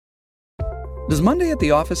Does Monday at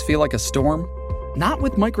the office feel like a storm? Not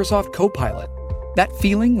with Microsoft Copilot. That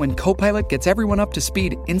feeling when Copilot gets everyone up to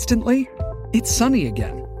speed instantly? It's sunny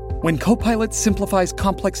again. When Copilot simplifies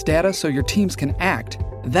complex data so your teams can act,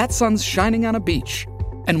 that sun's shining on a beach.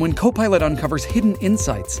 And when Copilot uncovers hidden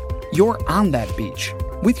insights, you're on that beach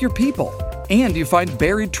with your people, and you find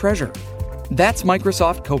buried treasure. That's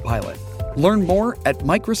Microsoft Copilot. Learn more at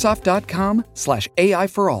Microsoft.com/AI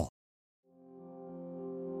for all.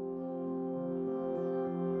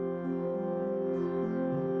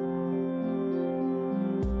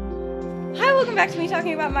 Hi, welcome back to me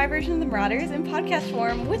talking about my version of the Marauders in podcast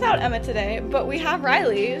form without Emma today, but we have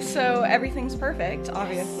Riley, so everything's perfect,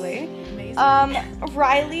 obviously. Amazing.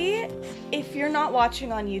 Riley, if you're not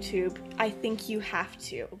watching on YouTube, I think you have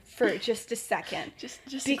to for just a second. just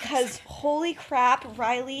because holy crap,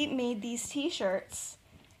 Riley made these t-shirts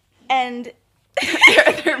and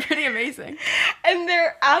they're pretty amazing. And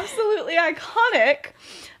they're absolutely iconic.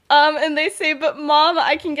 And they say, "But Mom,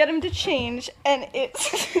 I can get him to change," and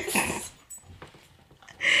it's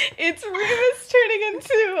it's Remus turning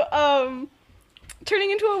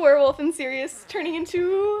into a werewolf and Sirius turning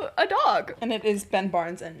into a dog. And it is Ben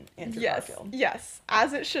Barnes and Andrew Garfield. Yes,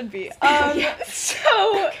 as it should be.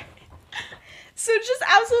 So just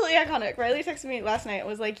absolutely iconic. Riley texted me last night and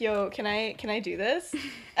was like, "Yo, can I do this?"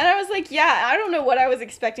 And I was like, "Yeah." I don't know what I was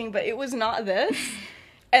expecting, but it was not this.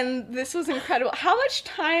 And this was incredible. How much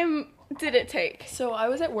time did it take? So I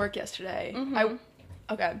was at work yesterday. Mm-hmm.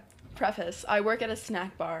 Preface. I work at a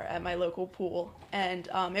snack bar at my local pool, and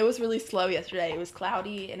it was really slow yesterday. It was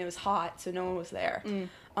cloudy and it was hot, so no one was there.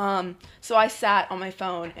 So I sat on my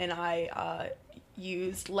phone and I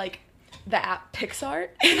used like the app PixArt,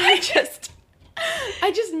 and I just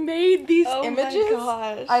made these images. Oh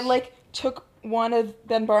my gosh. I like took one of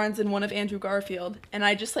Ben Barnes and one of Andrew Garfield, and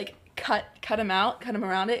I just like cut them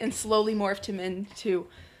around it, and slowly morphed him into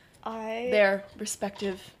their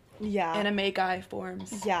respective anime guy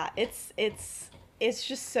forms. Yeah, it's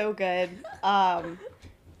just so good. I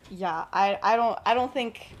don't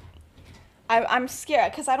think I'm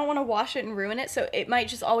scared because I don't want to wash it and ruin it, so it might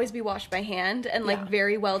just always be washed by hand and like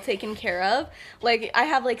very well taken care of. Like I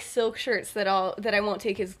have like silk shirts that I won't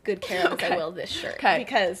take as good care of as I will this shirt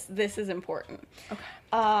because this is important. Okay.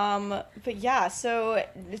 But yeah, so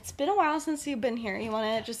it's been a while since you've been here. You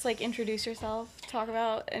want to just like introduce yourself, talk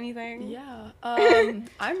about anything? Yeah.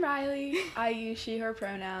 I'm Riley. I use she, her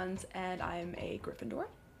pronouns, and I'm a Gryffindor.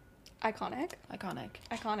 Iconic.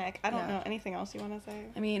 Iconic. I don't know anything else you want to say.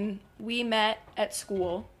 I mean, we met at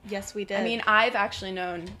school. Yes, we did. I mean, I've actually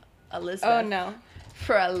known Elizabeth. Oh no.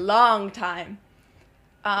 For a long time.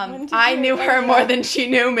 I knew her more than she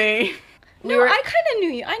knew me. I kind of knew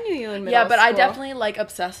you. I knew you in middle school. Yeah, but I definitely, like,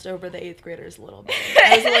 obsessed over the 8th graders a little bit.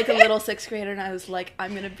 I was, like, a little 6th grader, and I was like,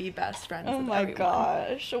 I'm going to be best friends with everyone. Oh, my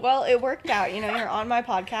gosh. Well, it worked out. You know, you're on my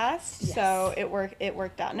podcast, so it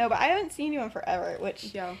worked out. No, but I haven't seen you in forever,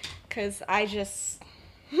 which, because I just,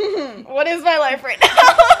 what is my life right now?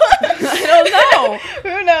 I don't know.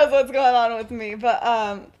 Who knows what's going on with me,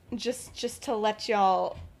 but just to let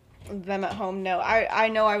them at home know, I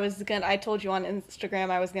know I told you on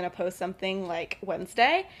Instagram I was gonna post something like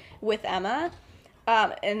Wednesday with Emma,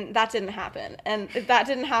 and that didn't happen,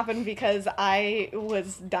 because I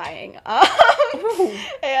was dying,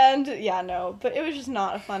 and but it was just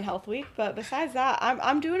not a fun health week. But besides that,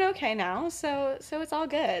 I'm doing okay now, so it's all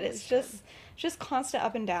good. It's just constant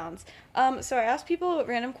up and downs. So I asked people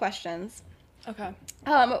random questions. Okay.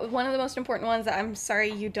 One of the most important ones that I'm sorry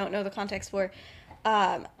you don't know the context for,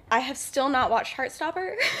 I have still not watched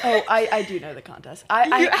Heartstopper. Oh, I do know the contest.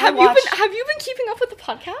 Have you been keeping up with the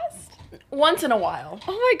podcast? Once in a while.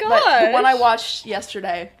 Oh my gosh. But the one I watched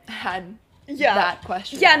yesterday had that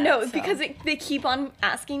question. Yeah, no, because they keep on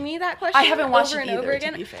asking me that question. I haven't watched over it and either, over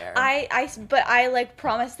again. to be fair. But I like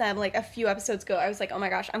promised them like a few episodes ago. I was like, oh my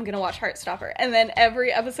gosh, I'm gonna watch Heartstopper. And then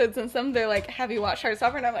every episode since then, they're like, have you watched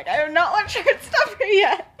Heartstopper? And I'm like, I have not watched Heartstopper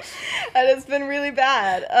yet. And it's been really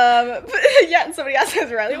bad. But yeah, and somebody else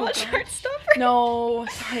has Riley watched Heartstopper. No,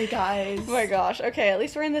 sorry guys. Oh my gosh. Okay, at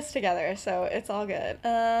least we're in this together, so it's all good.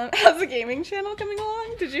 How's the gaming channel coming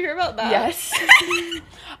along? Did you hear about that? Yes.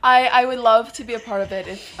 I would love to be a part of it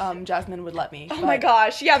if Jasmine would let me. Oh my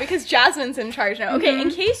gosh, yeah, because Jasmine's in charge now. Okay, in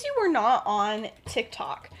case you were not on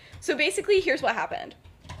TikTok, so basically here's what happened.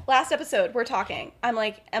 Last episode, we're talking. I'm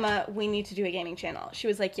like, Emma, we need to do a gaming channel. She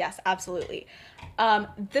was like, yes, absolutely.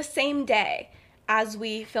 The same day as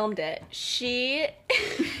we filmed it, she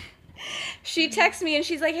texted me and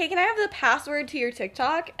she's like, hey, can I have the password to your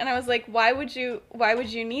TikTok? And I was like, why would you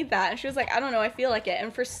need that? And she was like, I don't know, I feel like it.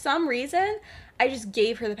 And for some reason, I just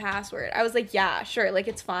gave her the password. I was like, yeah, sure, like,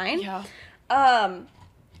 it's fine. Yeah. And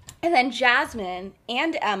then Jasmine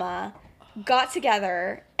and Emma got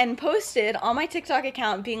together and posted on my TikTok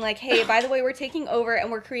account being like, hey, by the way, we're taking over and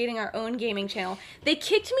we're creating our own gaming channel. They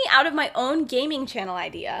kicked me out of my own gaming channel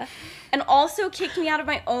idea and also kicked me out of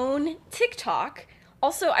my own TikTok.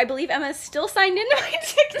 Also, I believe Emma is still signed into my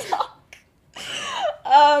TikTok.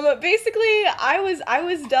 Basically, I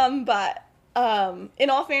was dumb, but in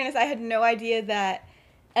all fairness, I had no idea that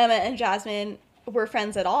Emma and Jasmine were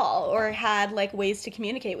friends at all or had like ways to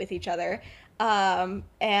communicate with each other.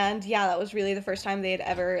 And yeah, that was really the first time they had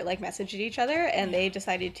ever like messaged each other, and they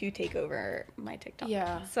decided to take over my TikTok.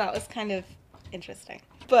 Yeah. So that was kind of interesting.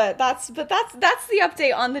 But that's the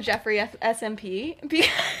update on the Jeffrey SMP.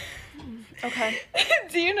 Okay.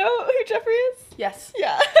 Do you know who Jeffrey is? Yes.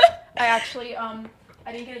 Yeah. I actually, I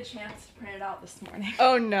didn't get a chance to print it out this morning.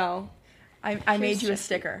 Oh no. I made you a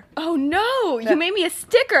sticker. Oh no! You made me a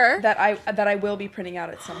sticker? That I will be printing out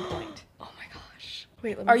at some point. Oh my gosh.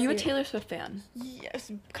 Wait, let me Are you see a it. Taylor Swift fan?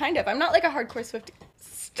 Yes, kind of. I'm not like a hardcore Swiftie.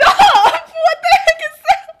 Stop! What the heck is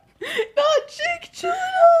that? Not Jake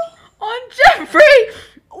Gyllenhaal on Jeffrey!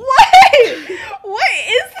 Wait! What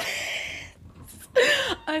is this?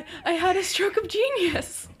 I had a stroke of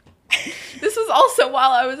genius. This was also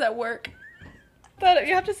while I was at work. That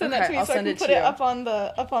you have to send that to me I'll so I send can it put to it you. up on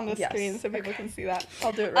the Yes. screen so people can see that.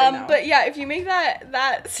 I'll do it right now. But yeah, if you make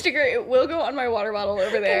that sticker, it will go on my water bottle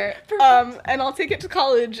over there. Perfect. And I'll take it to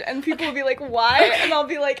college, and people will be like, "Why?" And I'll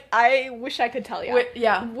be like, "I wish I could tell you."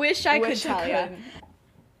 Yeah. Wish I could tell you.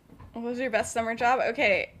 What was your best summer job?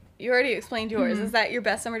 Okay, you already explained yours. Is that your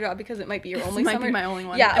best summer job because it might be your only This summer? might be my only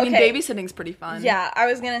one. Yeah, I mean, okay. babysitting's pretty fun. Yeah, I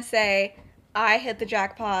was gonna say I hit the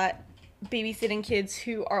jackpot babysitting kids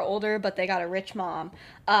who are older, but they got a rich mom.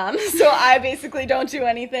 So I basically don't do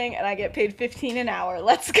anything, and I get paid $15 an hour.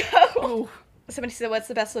 Let's go. Ooh. Somebody said, "What's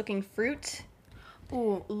the best looking fruit?"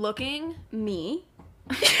 Ooh, looking. Me.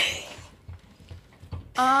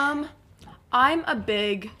 I'm a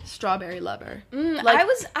big strawberry lover. I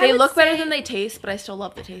They would look better say- than they taste, but I still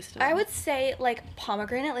love the taste of them. I would say like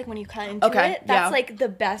pomegranate, like when you cut into Okay, it. That's yeah. like the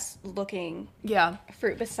best looking Yeah.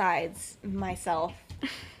 fruit besides myself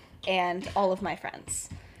and all of my friends.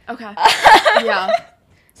 Okay. Yeah.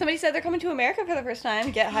 Somebody said they're coming to America for the first time.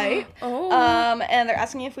 Get hype. Oh. And they're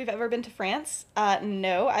asking if we've ever been to France.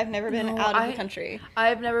 No, I've never been out of the country.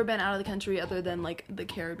 I've never been out of the country other than like the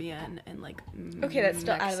Caribbean and like Okay, that's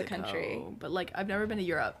still Mexico. out of the country. But like I've never been to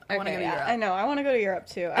Europe. I want to go to yeah, Europe. I know. I want to go to Europe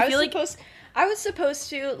too. I feel like- I was supposed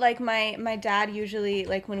to, like, my dad usually,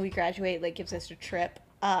 like, when we graduate, like, gives us a trip.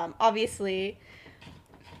 Obviously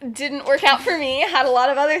didn't work out for me. Had a lot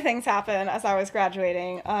of other things happen as I was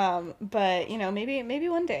graduating. But you know, maybe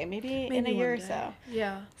one day, maybe in a year or one day. so.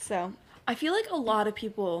 Yeah. So I feel like a lot of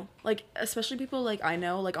people, like especially people like I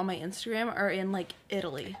know, like on my Instagram, are in like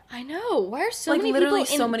Italy. I know. Why are so Like, many literally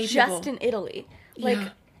people so in many just people. in Italy? Like, Yeah.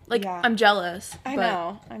 Like yeah. I'm jealous. I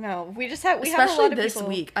but know. We have a especially lot of this people.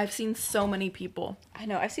 week, I've seen so many people. I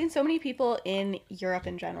know. I've seen so many people in Europe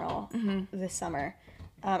in general this summer.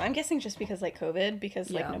 I'm guessing just because like COVID,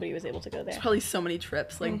 because like Yeah. nobody was able to go there. There's probably so many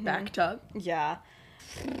trips like backed up. Yeah.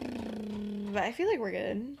 But I feel like we're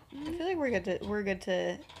good. I feel like we're good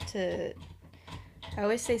to I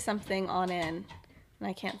always say something on in and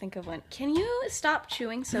I can't think of one. Can you stop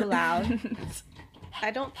chewing so loud? I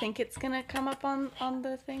don't think it's gonna come up on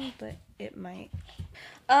the thing, but it might.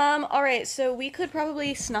 All right, so we could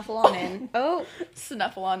probably snuffle on in. Oh,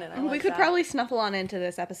 Snuffle on it. we could probably snuffle on into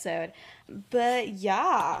this episode. But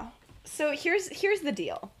yeah. So here's the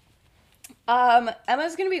deal.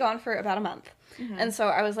 Emma's gonna be gone for about a month. And so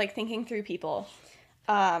I was like thinking through people.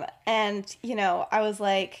 And you know, I was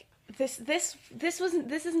like, this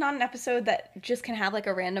is not an episode that just can have like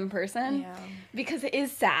a random person. Yeah. Because it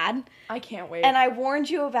is sad. I can't wait. And I warned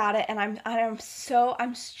you about it, and I'm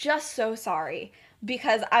just so sorry.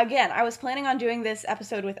 Because again, I was planning on doing this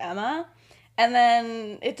episode with Emma, and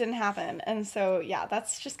then it didn't happen. And so yeah,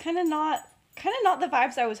 that's just kind of not the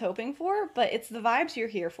vibes I was hoping for, but it's the vibes you're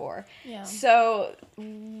here for. Yeah. So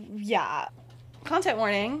yeah. Content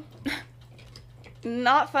warning.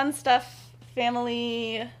 Not fun stuff,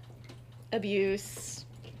 family abuse,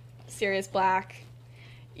 serious black.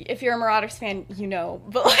 If you're a Marauders fan, you know,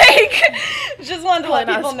 but like, just wanted to let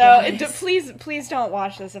people know. Please don't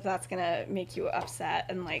watch this if that's gonna make you upset,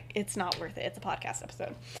 and like, it's not worth it. It's a podcast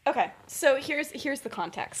episode. Okay, so here's the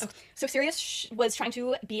context. Okay. So Sirius was trying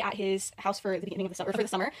to be at his house for the beginning of the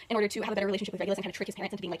summer in order to have a better relationship with Regulus and kind of trick his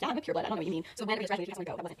parents into being like, yeah, I'm a pureblood. I don't know what you mean. So when Regulus graduated, he just wanted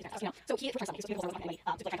to go. That wasn't his parents, you know. So he for something. So he was talking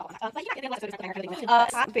to try to call him. But yeah, in the last episode,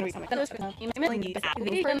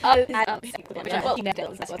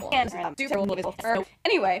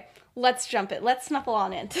 Anyway, let's jump it. Let's snuffle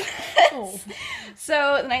on into this. Oh.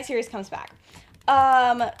 So the night Sirius comes back.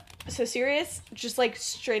 So Sirius just like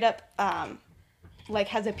straight up like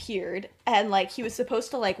has appeared, and like he was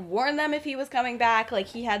supposed to like warn them if he was coming back. Like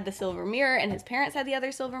he had the silver mirror and his parents had the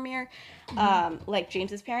other silver mirror, like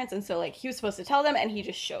James's parents, and so like he was supposed to tell them, and he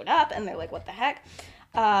just showed up and they're like, what the heck?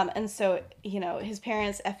 And so, you know, his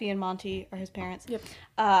parents, Effie and Monty are his parents,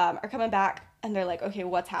 are coming back, and they're like, okay,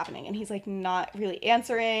 what's happening? And he's like not really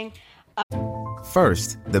answering.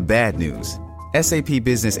 First, the bad news. SAP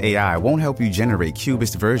Business AI won't help you generate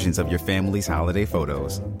cubist versions of your family's holiday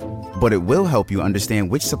photos. But it will help you understand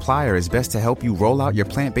which supplier is best to help you roll out your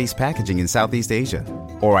plant-based packaging in Southeast Asia,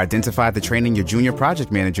 or identify the training your junior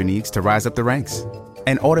project manager needs to rise up the ranks,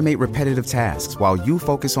 and automate repetitive tasks while you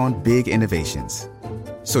focus on big innovations,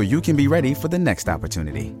 so you can be ready for the next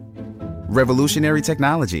opportunity. Revolutionary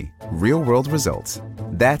technology, real-world results.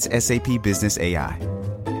 That's SAP Business AI.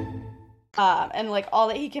 And like all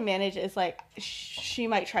that he can manage is like she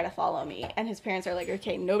might try to follow me, and his parents are like,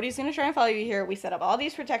 okay, nobody's gonna try and follow you here. We set up all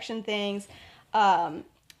these protection things, and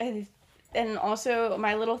also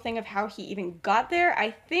my little thing of how he even got there. I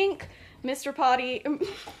think Mr. Potty,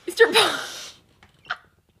 Mr. Potty.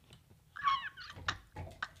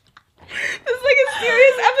 This is like a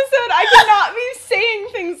serious episode. I cannot be saying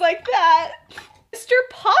things like that. Mr.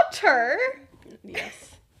 Potter. Yes.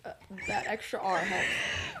 That extra R helps.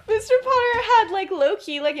 Mr. Potter had like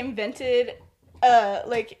low-key like invented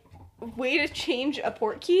like way to change a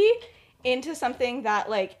port key into something that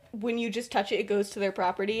like when you just touch it, it goes to their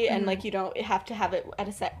property, and like you don't have to have it at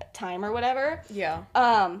a set time or whatever. Yeah.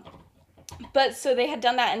 But so they had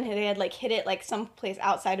done that, and they had like hid it like someplace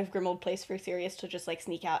outside of Grimmauld Place for Sirius to just like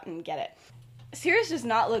sneak out and get it. Sirius does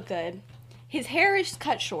not look good. His hair is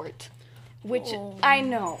cut short. Which, I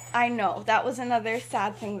know. That was another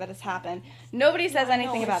sad thing that has happened. Nobody says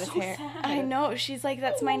anything about his hair. Sad. I know. She's like,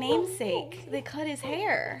 that's my namesake. They cut his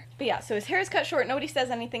hair. But yeah, so his hair is cut short. Nobody says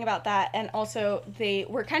anything about that. And also, they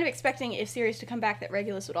were kind of expecting, if Sirius to come back, that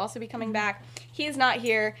Regulus would also be coming back. He's not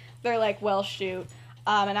here. They're like, well, shoot.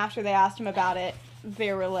 And after they asked him about it,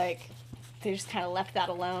 they were like, they just kind of left that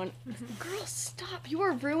alone. Girl, stop. You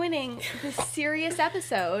are ruining this serious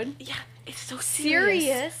episode. Yeah. It's so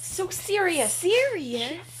serious. So serious.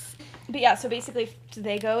 Serious. But yeah, so basically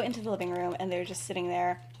they go into the living room, and they're just sitting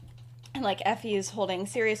there, and like Effie is holding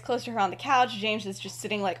Sirius close to her on the couch. James is just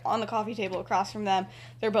sitting like on the coffee table across from them.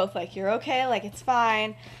 They're both like, you're okay, like it's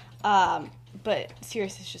fine. But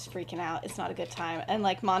Sirius is just freaking out. It's not a good time. And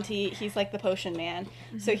like Monty, he's like the potion man.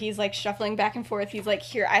 So he's like shuffling back and forth. He's like,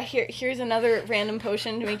 here's another random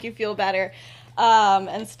potion to make you feel better.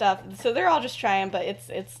 And stuff. So they're all just trying, but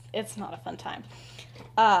it's not a fun time.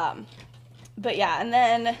 But yeah, and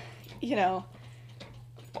then, you know,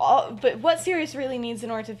 but what Sirius really needs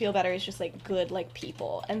in order to feel better is just like good like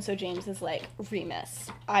people. And so James is like, Remus,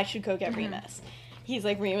 I should go get Remus. He's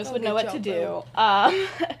like, Remus would know what to do.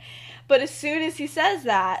 But as soon as he says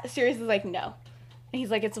that, Sirius is like, no. And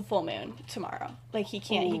he's like, it's a full moon tomorrow. Like, he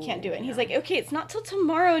can't do it. And he's like, okay, it's not till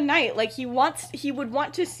tomorrow night. Like, he would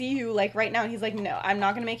want to see you, like, right now. And he's like, no, I'm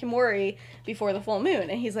not going to make him worry before the full moon.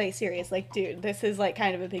 And he's like, serious, like, dude, this is, like,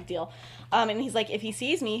 kind of a big deal. And he's like, if he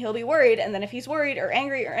sees me, he'll be worried. And then if he's worried or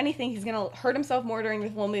angry or anything, he's going to hurt himself more during the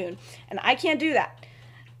full moon. And I can't do that.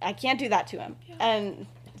 I can't do that to him. Yeah. And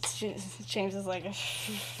James is like,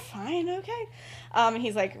 fine, okay. And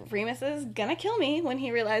he's like, Remus is gonna kill me when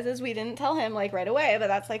he realizes we didn't tell him, like, right away, but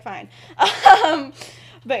that's, like, fine.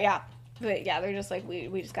 But yeah, they're just like,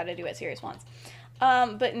 we just gotta do what Sirius wants.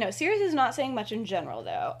 But no, Sirius is not saying much in general,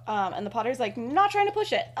 though. And the Potter's, like, not trying to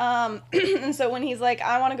push it. And so when he's like,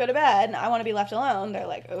 I want to go to bed, and I want to be left alone, they're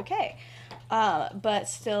like, okay. But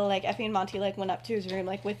still, like, Effie and Monty, like, went up to his room,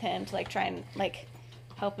 like, with him to, like, try and, like,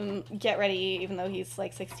 help him get ready, even though he's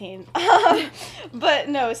like 16. But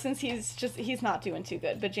no, since he's not doing too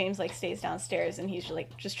good. But James like stays downstairs, and he's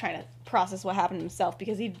like just trying to process what happened himself,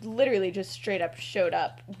 because he literally just straight up showed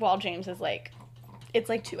up while James is like, it's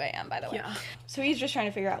like 2 a.m. by the way. Yeah. So he's just trying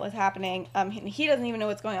to figure out what's happening. He doesn't even know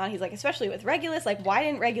what's going on. He's like, especially with Regulus, like, why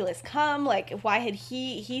didn't Regulus come? Like, why had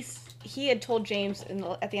he had told James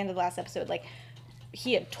at the end of the last episode, like,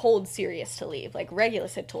 he had told Sirius to leave. Like,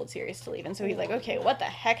 Regulus had told Sirius to leave. And so he's like, okay, what the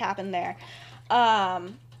heck happened there?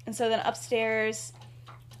 And so then upstairs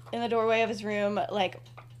in the doorway of his room, like,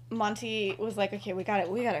 Monty was like, okay, we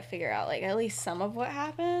gotta figure out, like, at least some of what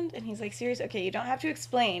happened. And he's like, Sirius, okay, you don't have to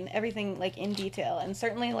explain everything, like, in detail. And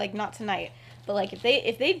certainly, like, not tonight. But, like, if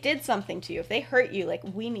they did something to you, if they hurt you, like,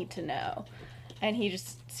 we need to know. And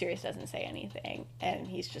Sirius doesn't say anything. And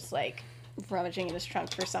he's just, like, rummaging in his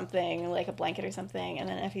trunk for something, like a blanket or something, and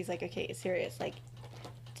then Effie's like, okay, Sirius, like,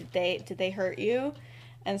 did they hurt you?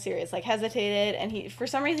 And Sirius, like, hesitated, and he, for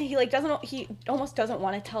some reason, he almost doesn't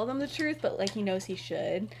want to tell them the truth, but, like, he knows he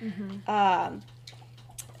should.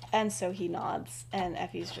 And so he nods, and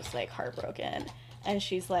Effie's just, like, heartbroken. And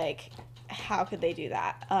she's like, how could they do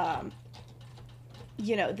that?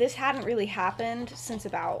 You know, this hadn't really happened since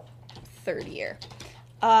about third year.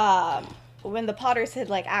 When the Potters had,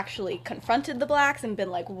 like, actually confronted the Blacks and been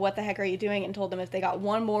like, what the heck are you doing? And told them if they got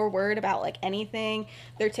one more word about, like, anything,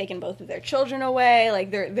 they're taking both of their children away. Like,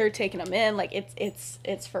 they're taking them in. Like,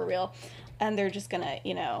 it's for real. And they're just gonna,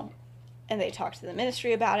 you know, and they talked to the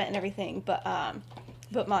ministry about it and everything. But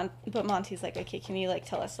Monty's like, okay, can you, like,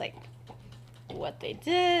 tell us, like, what they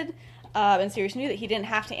did? And Sirius knew that he didn't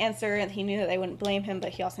have to answer, and he knew that they wouldn't blame him, but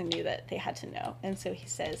he also knew that they had to know. And so he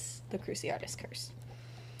says the Cruciatus curse.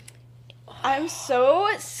 I'm so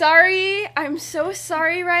sorry. I'm so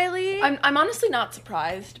sorry, Riley. I'm honestly not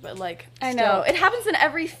surprised, but, like, I know. It happens in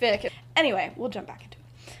every fic. Anyway, we'll jump back into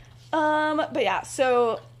it. But yeah,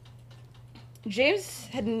 so James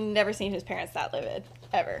had never seen his parents that livid,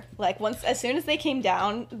 ever. Like, as soon as they came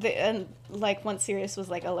down, once Sirius was,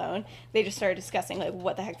 like, alone, they just started discussing, like,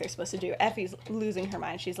 what the heck they're supposed to do. Effie's losing her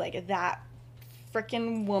mind. She's like, that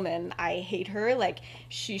freaking woman, I hate her. Like,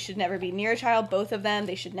 she should never be near a child. Both of them,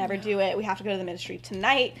 they should never do it. We have to go to the ministry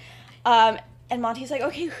tonight. And Monty's like,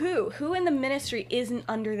 okay, who in the ministry isn't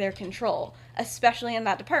under their control, especially in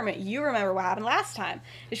that department? You remember what happened last time.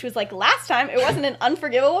 And she was like, last time it wasn't an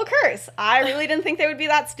unforgivable curse. I really didn't think they would be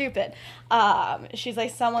that stupid. She's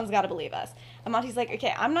like, someone's got to believe us. And Monty's like,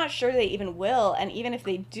 okay, I'm not sure they even will. And even if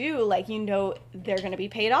they do, like, you know, they're going to be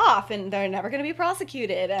paid off and they're never going to be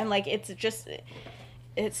prosecuted. And, like,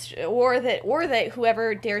 or that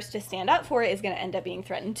whoever dares to stand up for it is going to end up being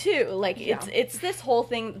threatened too. Like, it's this whole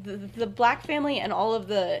thing. The Black family and all of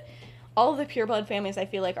the pureblood families, I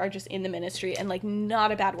feel like, are just in the ministry, and, like,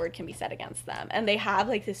 not a bad word can be said against them. And they have,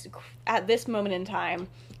 like, this, at this moment in time,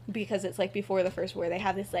 because it's, like, before the First War, they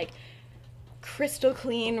have this, like, crystal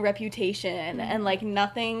clean reputation, and, like,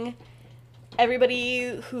 nothing,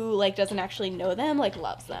 everybody who, like, doesn't actually know them, like,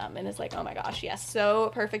 loves them and is like, oh my gosh, yes,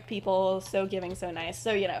 so perfect people, so giving, so nice.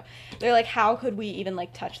 So, you know, they're like, how could we even,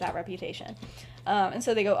 like, touch that reputation? And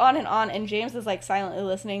so they go on, and James is, like, silently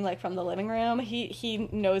listening, like, from the living room. He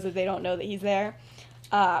knows that they don't know that he's there.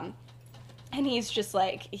 And he's just,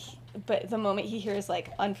 like, but the moment he hears,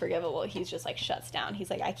 like, unforgivable, he's just, like, shuts down. He's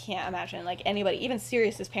like, I can't imagine, like, anybody, even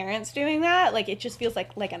Sirius's parents doing that. Like, it just feels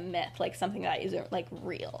like a myth, like, something that isn't, like,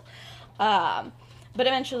 real. But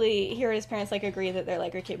eventually, here his parents, like, agree that they're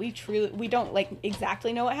like, okay, we don't, like,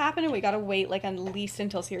 exactly know what happened, and we gotta wait, like, at least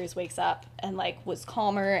until Sirius wakes up and, like, was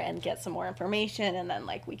calmer and get some more information, and then,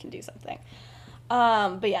 like, we can do something.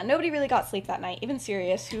 But yeah, nobody really got sleep that night. Even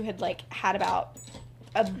Sirius, who had, like, had about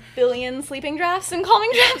 1 billion sleeping drafts and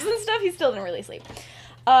calming drafts and stuff, he still didn't really sleep.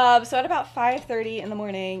 So at about 5:30 in the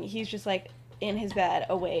morning, he's just, like, in his bed,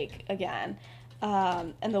 awake again.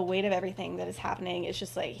 And the weight of everything that is happening is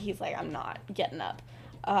just, like, he's like, I'm not getting up.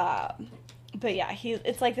 But yeah,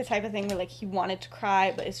 it's, like, the type of thing where, like, he wanted to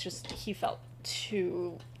cry, but it's just, he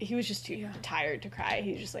was just too tired to cry.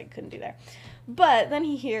 He just, like, couldn't do that. But then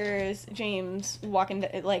he hears James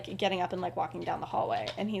getting up and, like, walking down the hallway,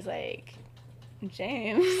 and he's like,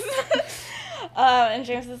 James. And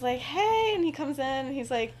James is like, hey, and he comes in, and he's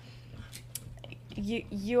like,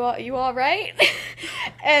 you all right?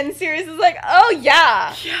 And Sirius is like, oh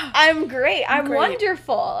yeah, I'm great, I'm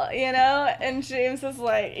wonderful, you know? And James is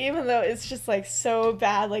like, even though it's just, like, so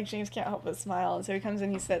bad, like, James can't help but smile. And so he comes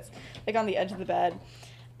in, he sits, like, on the edge of the bed,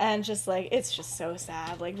 and just, like, it's just so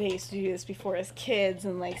sad. Like, they used to do this before as kids,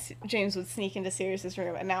 and, like, James would sneak into Sirius's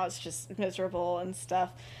room, and now it's just miserable and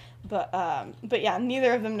stuff. But yeah,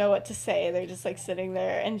 neither of them know what to say. They're just, like, sitting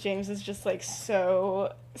there, and James is just, like,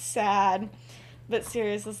 so sad. But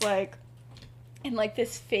Sirius is like, in, like,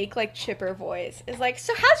 this fake, like, chipper voice, is like,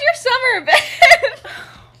 so how's your summer been?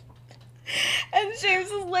 And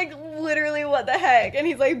James is like, literally, what the heck? And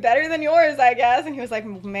he's like, better than yours, I guess. And he was like,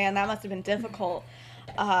 man, that must have been difficult.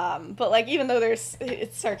 But, like, even though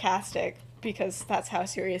it's sarcastic, because that's how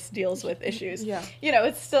Sirius deals with issues. Yeah. You know,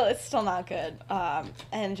 it's still not good.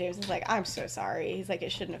 And James is like, I'm so sorry. He's like,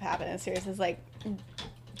 it shouldn't have happened. And Sirius is like,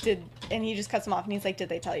 and he just cuts him off, and he's like, did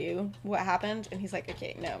they tell you what happened? And he's like,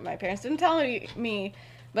 okay, no, my parents didn't tell me,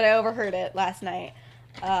 but I overheard it last night.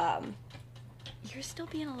 You're still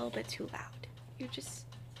being a little bit too loud.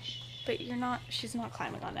 But she's not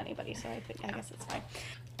climbing on anybody, so I guess it's fine.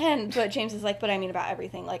 But James is like, but I mean about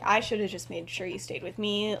everything. Like, I should have just made sure you stayed with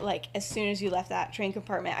me. Like, as soon as you left that train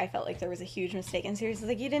compartment, I felt like there was a huge mistake. And Sirius is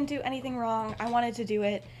like, you didn't do anything wrong. I wanted to do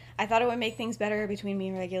it. I thought it would make things better between me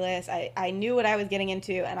and Regulus. I knew what I was getting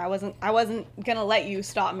into, and I wasn't gonna let you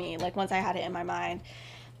stop me, like, once I had it in my mind.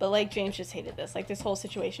 But, like, James just hated this. Like, this whole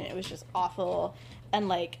situation, it was just awful. And,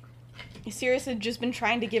 like, Sirius had just been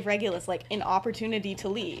trying to give Regulus, like, an opportunity to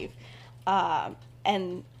leave.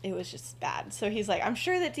 And it was just bad. So he's like, I'm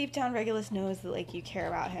sure that deep down Regulus knows that, like, you care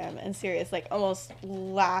about him. And Sirius, like, almost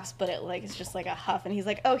laughs, but it, like, it's just, like, a huff. And he's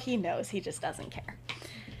like, oh, he knows. He just doesn't care.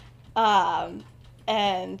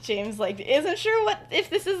 And James, like, isn't sure if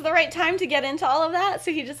this is the right time to get into all of that.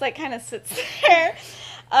 So he just, like, kind of sits there.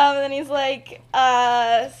 And then he's like,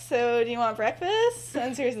 so do you want breakfast?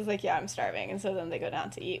 And Sirius is like, yeah, I'm starving. And so then they go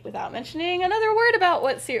down to eat without mentioning another word about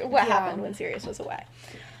what happened when Sirius was away.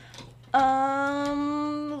 A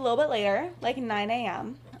little bit later, like 9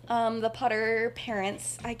 a.m., the Potter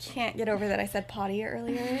parents, I can't get over that I said potty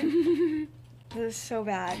earlier. This is so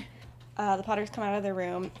bad. The Potters come out of their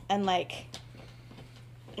room, and, like,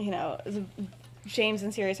 you know, James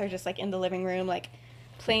and Sirius are just, like, in the living room, like,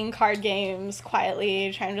 playing card games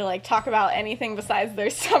quietly, trying to, like, talk about anything besides their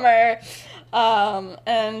summer.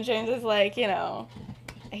 And James is like, you know,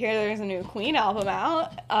 I hear there's a new Queen album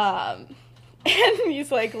out. And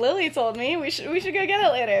he's like, Lily told me we should go get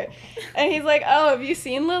it later. And he's like, oh, have you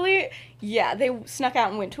seen Lily? Yeah, they snuck out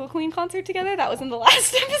and went to a Queen concert together. That was in the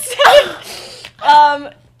last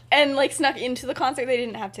episode. And, like, snuck into the concert. They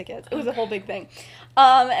didn't have tickets. It was a whole big thing.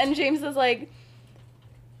 And James is like,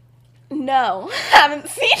 no, haven't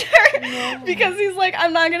seen her. No. Because he's like,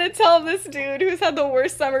 I'm not going to tell this dude who's had the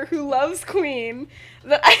worst summer, who loves Queen,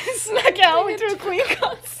 that I snuck out and went to a Queen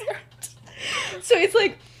concert. So he's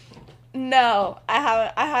like, no,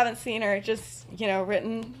 I haven't seen her, just, you know,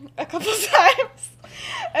 written a couple times.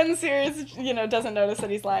 And Sirius, you know, doesn't notice that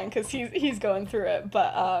he's lying because he's going through it.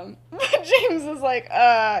 But James is like,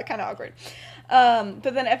 kind of awkward. But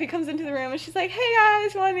then Effie comes into the room and she's like, hey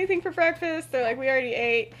guys, want anything for breakfast? They're like, we already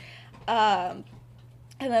ate. And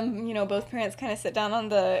then, you know, both parents kind of sit down on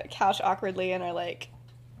the couch awkwardly and are like,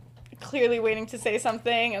 clearly waiting to say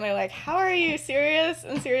something. And they're like, how are you, Sirius?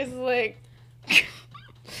 And Sirius is like...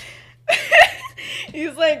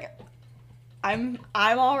 He's like, I'm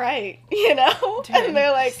all right, you know? Dude, and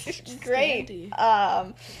they're like, great.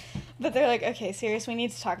 But they're like, okay, Sirius, we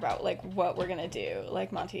need to talk about, like, what we're gonna do.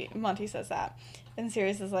 Like, Monty says that. And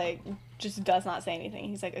Sirius is like, just does not say anything.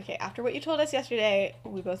 He's like, okay, after what you told us yesterday,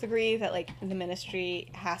 we both agree that, like, the ministry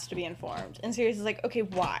has to be informed. And Sirius is like, okay,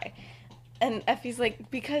 why? And Effie's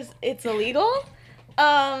like, because it's illegal.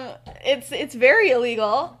 It's very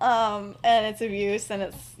illegal, and it's abuse, and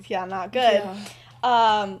it's, not good.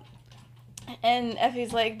 Yeah. And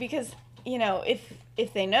Effie's like, because, you know,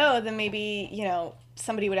 if they know, then maybe, you know,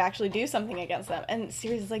 somebody would actually do something against them. And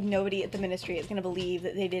Sirius is like, nobody at the ministry is going to believe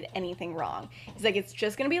that they did anything wrong. He's like, it's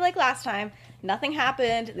just going to be like last time. Nothing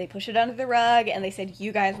happened. They push it under the rug, and they said,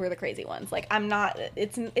 you guys were the crazy ones. Like, I'm not,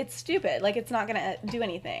 it's stupid. Like, it's not going to do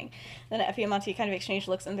anything. Then Effie and Monty kind of exchange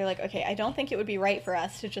looks, and they're like, okay, I don't think it would be right for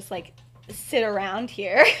us to just, like, sit around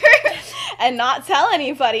here and not tell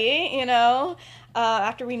anybody, you know,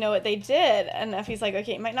 after we know what they did. And Effie's like,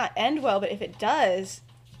 okay, it might not end well, but if it does,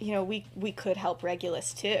 you know, we could help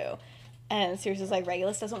Regulus too. And Sirius is like,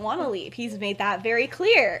 Regulus doesn't want to leave. He's made that very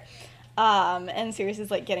clear. And Sirius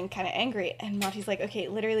is like getting kind of angry. And Monty's like, okay,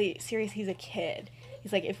 literally, Sirius, he's a kid.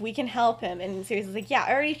 He's like, if we can help him. And Sirius is like, yeah,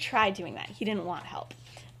 I already tried doing that. He didn't want help.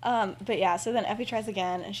 But yeah, so then Effie tries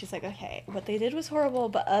again, and she's like, okay, what they did was horrible,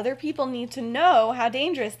 but other people need to know how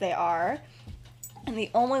dangerous they are. And the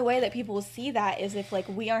only way that people will see that is if, like,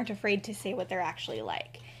 we aren't afraid to say what they're actually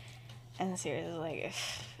like. And Sirius is like,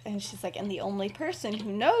 and she's like, and the only person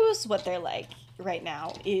who knows what they're like right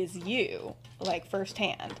now is you, like,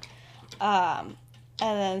 firsthand. And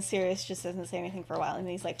then Sirius just doesn't say anything for a while, and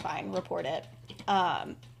he's like, fine, report it.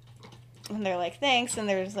 And they're like, thanks, and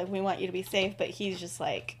they're just like, we want you to be safe, but he's just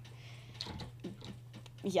like,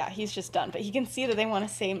 yeah, he's just done. But he can see that they want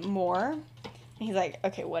to say more. And he's like,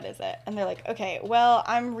 okay, what is it? And they're like, okay, well,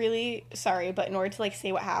 I'm really sorry, but in order to, like,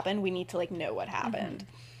 say what happened, we need to, like, know what happened.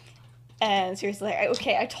 Mm-hmm. And Sirius is like,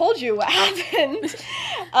 okay, I told you what happened.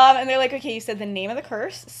 And they're like, okay, you said the name of the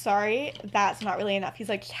curse. Sorry, that's not really enough. He's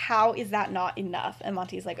like, how is that not enough? And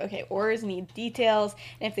Monty's like, okay, Aurors need details,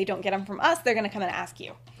 and if they don't get them from us, they're going to come and ask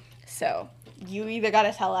you. So you either got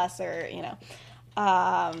to tell us or, you know.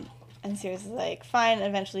 And Sirius is like, fine, and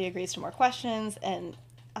eventually agrees to more questions. And,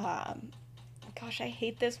 gosh, I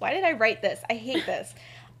hate this. Why did I write this? I hate this.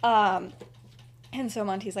 And so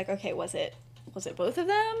Monty's like, okay, was it both of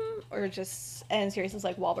them? Or just, and Sirius is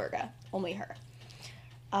like, Walburga, only her.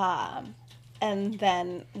 And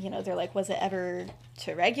then, you know, they're like, was it ever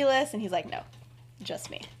to Regulus? And he's like, no, just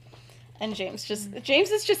me. And James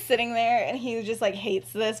is just sitting there, and he just, like,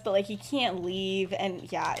 hates this, but, like, he can't leave, and,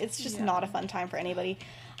 yeah, it's just not a fun time for anybody.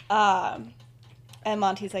 And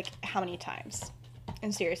Monty's like, how many times?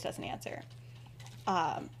 And Sirius doesn't answer.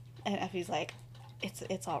 And Effie's like,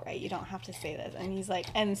 it's all right, you don't have to say this. And he's like,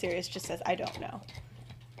 and Sirius just says, I don't know.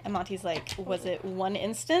 And Monty's like, was it one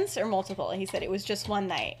instance or multiple? And he said, it was just one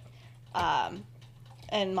night.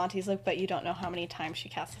 And Monty's like, but you don't know how many times she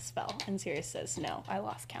cast a spell. And Sirius says, no, I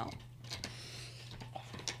lost count.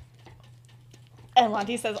 And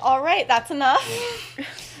Monty says, all right, that's enough.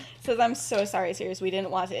 Says, I'm so sorry, Sirius, we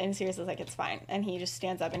didn't want to. And Sirius is like, it's fine. And he just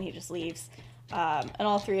stands up and he just leaves. And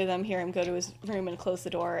all three of them hear him go to his room and close the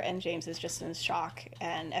door, and James is just in shock,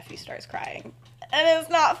 and Effie starts crying. And it's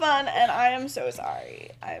not fun, and I am so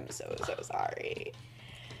sorry. I am so sorry.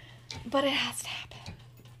 But it has to happen.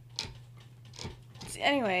 So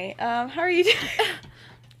anyway, how are you doing?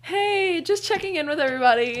 Hey, just checking in with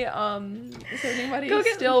everybody. Is anybody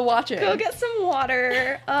still watching? Go get some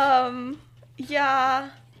water. Yeah.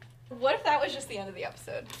 What if that was just the end of the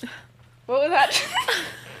episode? What was that?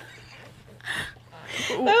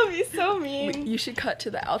 That would be so mean. You should cut to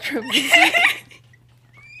the outro music.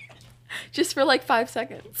 Just for like 5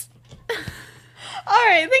 seconds.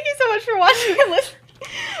 Alright, thank you so much for watching and listening.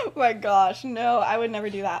 Oh my gosh, no, I would never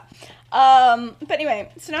do that. But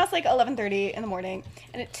anyway, so now it's like 11:30 in the morning,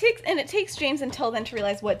 and it takes James until then to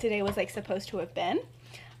realize what today was like supposed to have been,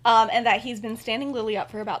 and that he's been standing Lily up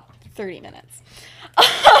for about 30 minutes.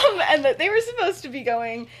 And that they were supposed to be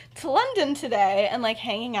going to London today and like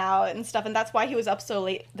hanging out and stuff, and that's why he was up so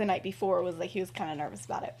late the night before, was like he was kind of nervous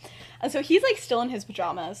about it. And so he's like still in his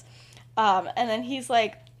pajamas, and then he's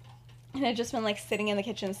like, and had just been like sitting in the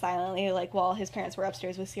kitchen silently, like while his parents were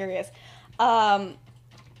upstairs with Sirius,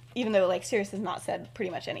 even though like Sirius has not said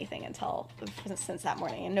pretty much anything since that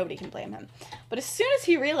morning, and nobody can blame him. But as soon as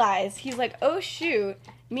he realized, he's like, oh shoot,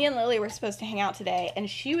 me and Lily were supposed to hang out today, and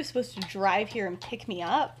she was supposed to drive here and pick me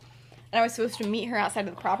up, and I was supposed to meet her outside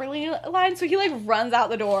of the property line. So he like runs out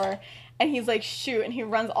the door, and he's like, shoot, and he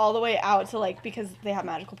runs all the way out to like, because they have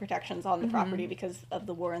magical protections on the property because of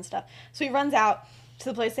the war and stuff. So he runs out to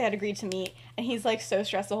the place they had agreed to meet, and he's like so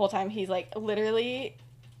stressed the whole time. He's like, literally,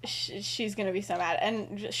 she's gonna be so mad.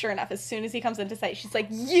 And sure enough, as soon as he comes into sight, she's like,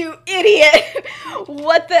 you idiot.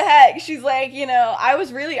 What the heck? She's like, you know, I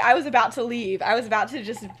was about to leave. I was about to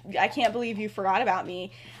just, I can't believe you forgot about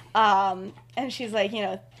me. And she's like, you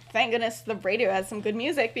know, thank goodness the radio has some good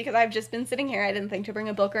music, because I've just been sitting here. I didn't think to bring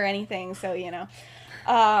a book or anything, so, you know.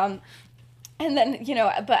 And then, you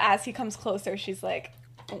know, but as he comes closer, she's like,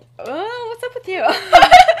 oh, what's up with you?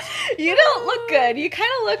 You don't look good. You kind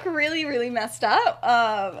of look really, really messed up.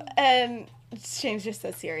 And James just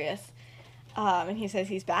says serious. And he says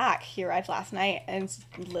he's back. He arrived last night. And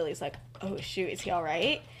Lily's like, oh, shoot, is he all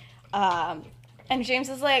right? And James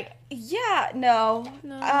is like, yeah, no.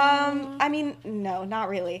 I mean, no, not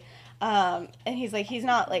really. And he's like, he's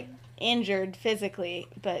not, like, injured physically,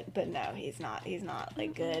 but no, he's not,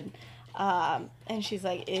 like, good. And she's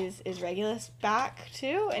like, is Regulus back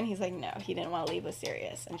too? And he's like, no, he didn't want to leave with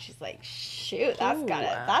Sirius. And she's like, shoot, that's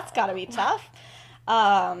gotta be tough.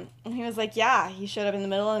 And he was like, yeah, he showed up in the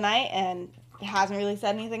middle of the night and hasn't really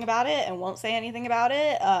said anything about it and won't say anything about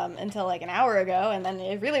it until like an hour ago, and then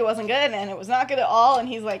it really wasn't good, and it was not good at all. And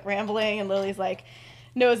he's like rambling, and Lily's like,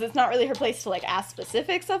 knows it's not really her place to like ask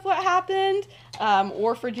specifics of what happened,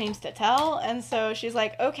 or for James to tell. And so she's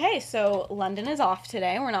like, okay, so London is off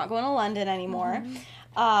today. We're not going to London anymore.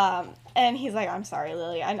 And he's like, I'm sorry,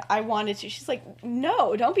 Lily. I wanted to. She's like,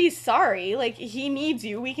 no, don't be sorry. Like, he needs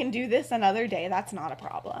you. We can do this another day. That's not a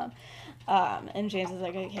problem. And James is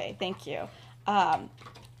like, okay, thank you.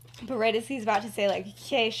 But right as he's about to say, like,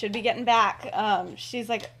 okay, should be getting back, she's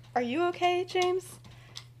like, are you okay, James?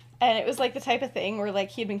 And it was, like, the type of thing where,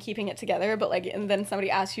 like, he'd been keeping it together, but, like, and then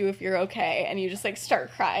somebody asks you if you're okay, and you just, like,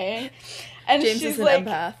 start crying. And James she's is an like,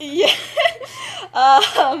 empath. Yeah.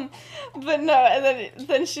 But no, and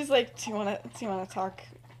then she's like, do you want to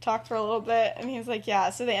talk for a little bit? And he's like,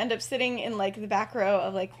 yeah. So they end up sitting in, like, the back row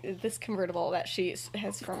of, like, this convertible that she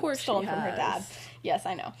has stolen from her dad. Yes,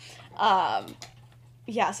 I know.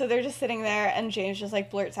 Yeah, so they're just sitting there, and James just, like,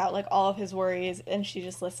 blurts out, like, all of his worries, and she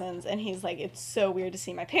just listens, and he's like, it's so weird to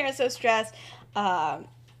see my parents so stressed, and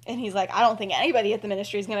he's like, I don't think anybody at the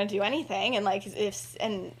ministry is going to do anything, and, like,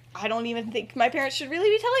 and I don't even think my parents should really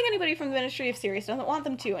be telling anybody from the ministry if Sirius doesn't want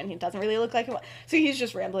them to, and he doesn't really look like it. So he's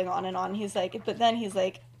just rambling on, and he's like, but then he's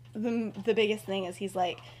like, the biggest thing is he's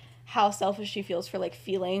like, how selfish she feels for, like,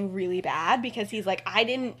 feeling really bad, because he's like, I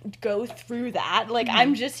didn't go through that, like,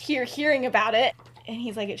 I'm just here hearing about it. and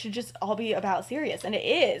he's like, it should just all be about Sirius, and it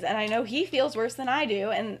is, and I know he feels worse than I do,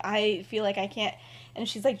 and I feel like I can't. And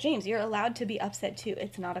she's like, James, you're allowed to be upset too.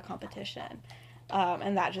 It's not a competition.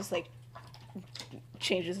 And that just like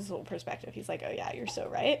changes his whole perspective. He's like, oh yeah, you're so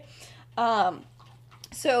right.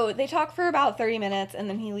 So they talk for about 30 minutes, and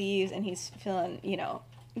then he leaves, and he's feeling, you know,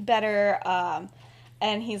 better.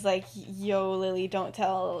 And he's like, yo, Lily, don't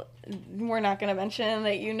tell, we're not going to mention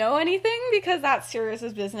that you know anything, because that's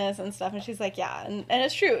Sirius's business and stuff. And she's like, yeah. And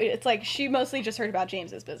it's true. It's like she mostly just heard about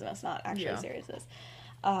James's business, not actually Sirius's.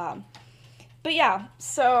 But yeah,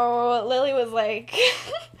 so Lily was like,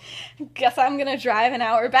 guess I'm going to drive an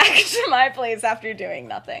hour back to my place after doing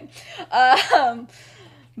nothing.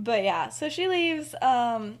 But yeah, so she leaves,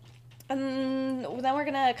 and then we're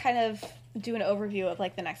going to kind of do an overview of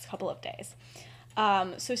like the next couple of days.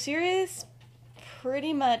 So Sirius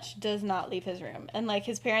pretty much does not leave his room, and like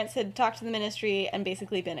his parents had talked to the ministry and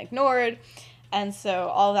basically been ignored, and so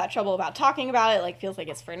all that trouble about talking about it like feels like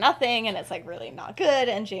it's for nothing, and it's like really not good,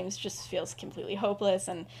 and James just feels completely hopeless,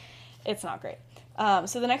 and it's not great.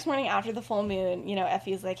 So the next morning after the full moon, you know,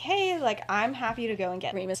 Effie's like, hey, like, I'm happy to go and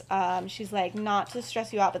get Remus. She's like, not to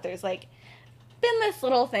stress you out, but there's like been this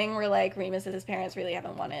little thing where like Remus and his parents really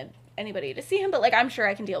haven't wanted anybody to see him, but like I'm sure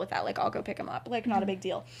I can deal with that, like I'll go pick him up, like not a big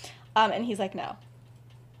deal. And he's like, no.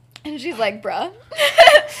 And she's like, bruh.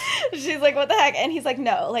 She's like, what the heck? And he's like,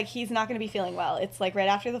 no, like he's not gonna be feeling well, it's like right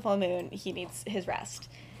after the full moon, he needs his rest.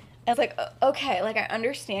 And it's like, okay, like I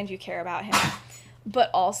understand you care about him, but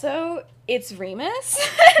also it's Remus.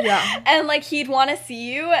 Yeah. And like he'd want to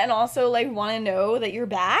see you, and also like want to know that you're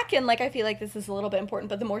back, and like I feel like this is a little bit important,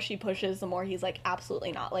 but the more she pushes, the more he's like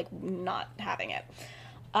absolutely not, like not having it.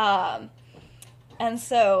 And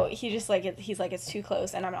so he just like, he's like, it's too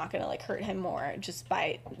close, and I'm not gonna like hurt him more just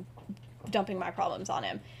by dumping my problems on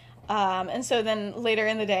him. And so then later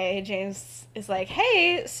in the day, James is like,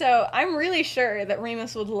 hey, so I'm really sure that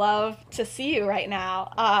Remus would love to see you right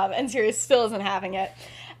now. And Sirius still isn't having it.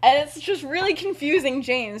 And it's just really confusing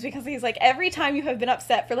James, because he's like, every time you have been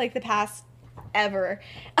upset for like the past ever,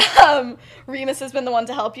 Remus has been the one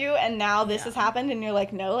to help you, and now this has happened, and you're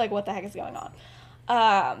like, no, like what the heck is going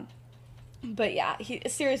on? But yeah,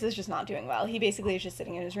 Sirius is just not doing well. He basically is just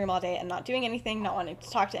sitting in his room all day and not doing anything, not wanting to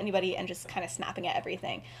talk to anybody, and just kind of snapping at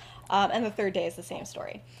everything. And the third day is the same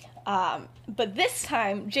story. But this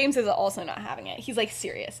time, James is also not having it. He's like,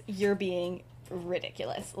 Sirius, you're being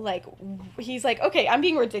ridiculous. Like, he's like, okay, I'm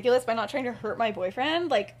being ridiculous by not trying to hurt my boyfriend.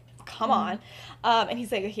 Like, come on. And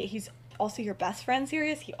he's like, okay, he's also your best friend,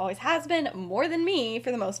 Sirius. He always has been, more than me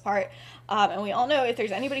for the most part. And we all know if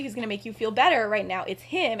there's anybody who's going to make you feel better right now, it's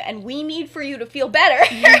him. And we need for you to feel better.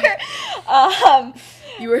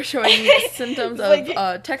 You were showing symptoms of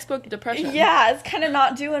like, textbook depression. Yeah, it's kind of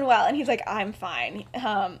not doing well. And he's like, I'm fine.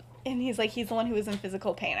 And he's like, he's the one who is in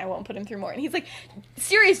physical pain. I won't put him through more. And he's like,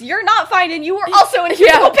 Sirius, you're not fine, and you were also in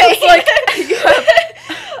physical pain. Like,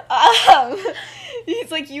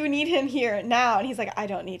 he's like, you need him here now. And he's like, I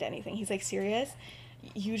don't need anything. He's like, Sirius,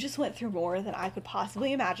 you just went through more than I could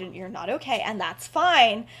possibly imagine. You're not okay, and that's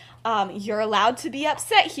fine. You're allowed to be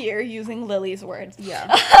upset here, using Lily's words.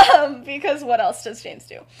 Yeah. Because what else does James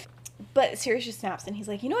do? But Sirius just snaps, and he's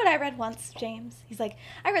like, you know what I read once, James? He's like,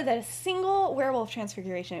 I read that a single werewolf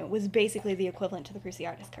transfiguration was basically the equivalent to the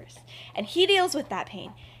Cruciatus curse. And he deals with that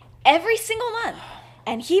pain every single month.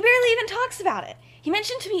 And he barely even talks about it. He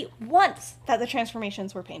mentioned to me once that the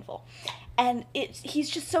transformations were painful. And he's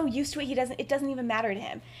just so used to it, it doesn't even matter to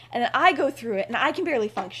him. And then I go through it, and I can barely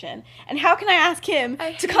function. And how can I ask him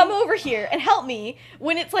to come over here and help me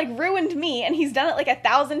when it's, like, ruined me, and he's done it, like,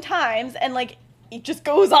 1,000 times, and, like, he just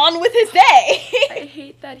goes on with his day. I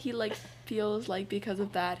hate that he, like, feels like because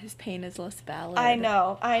of that his pain is less valid. I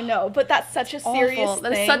know, but that's such a serious thing.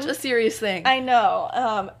 That's such a serious thing. I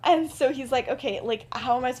know. And so he's like, okay, like,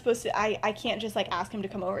 how am I supposed to, I can't just, like, ask him to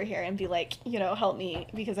come over here and be like, you know, help me,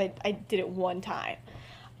 because I did it one time.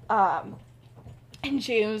 And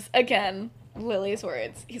James, again, Lily's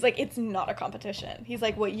words, he's like, it's not a competition. He's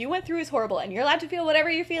like, what you went through is horrible, and you're allowed to feel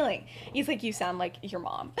whatever you're feeling. He's like, you sound like your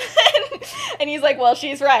mom. And he's like, well,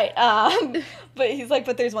 she's right. But he's like,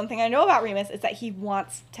 but there's one thing I know about Remus, is that he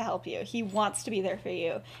wants to help you. He wants to be there for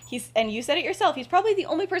you. And you said it yourself, he's probably the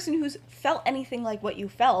only person who's felt anything like what you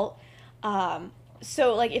felt.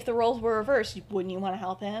 So, like, if the roles were reversed, wouldn't you want to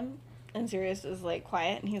help him? And Sirius is, like,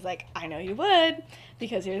 quiet, and he's like, I know you would,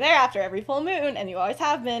 because you're there after every full moon, and you always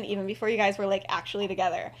have been, even before you guys were, like, actually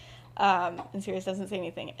together. And Sirius doesn't say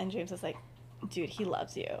anything, and James is like, dude, he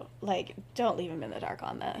loves you. Like, don't leave him in the dark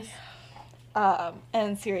on this.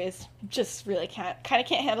 And Sirius just really can't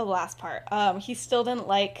handle the last part. He still didn't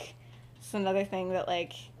like, it's another thing that,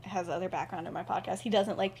 like, has other background in my podcast. He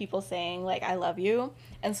doesn't like people saying, like, I love you.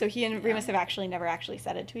 And so he and Remus have actually never actually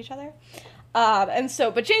said it to each other.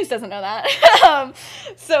 But James doesn't know that.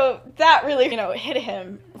 So that really, hit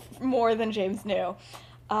him more than James knew.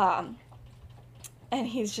 And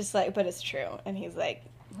he's just like, but it's true. And he's like,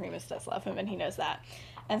 Remus does love him, and he knows that.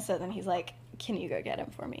 And so then he's like, can you go get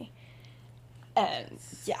him for me? And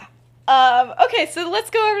yeah. Okay, so let's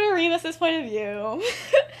go over to Remus's point of view.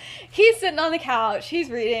 He's sitting on the couch, he's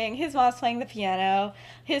reading, his mom's playing the piano,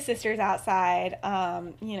 his sister's outside,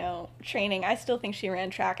 training. I still think she ran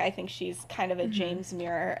track. I think she's kind of a James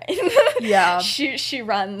mirror. Yeah. She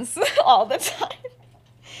runs all the time.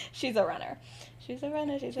 She's a runner. She's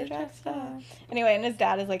a track star. Anyway, and his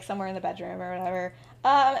dad is, like, somewhere in the bedroom or whatever.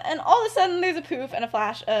 And all of a sudden there's a poof and a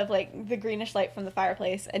flash of, like, the greenish light from the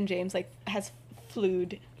fireplace, and James, like, has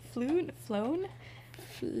flown?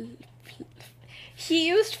 He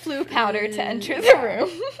used flue powder to enter the room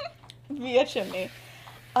via chimney.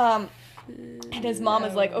 And his mom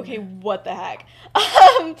is like, okay, what the heck?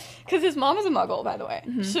 Because his mom is a muggle, by the way.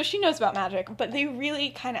 Mm-hmm. So she knows about magic, but they really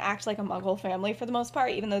kind of act like a muggle family for the most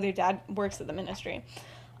part, even though their dad works at the ministry.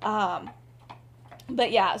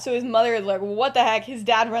 But yeah, so his mother is like, what the heck? His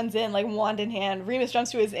dad runs in, like, wand in hand. Remus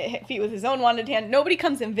jumps to his feet with his own wand in hand. Nobody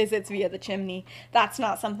comes and visits via the chimney. That's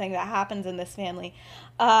not something that happens in this family.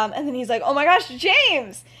 And then he's like, oh my gosh,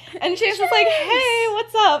 James! And James is like, hey,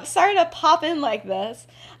 what's up? Sorry to pop in like this.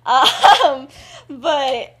 And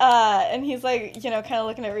he's like, kind of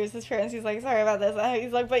looking at Remus's parents. He's like, sorry about this.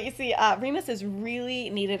 He's like, but you see, Remus is really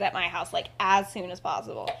needed at my house, like, as soon as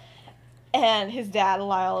possible. And his dad,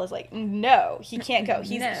 Lyle, is like, no, he can't go.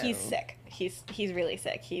 He's sick. He's really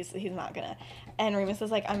sick. He's not gonna. And Remus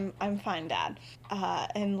is like, I'm fine, Dad.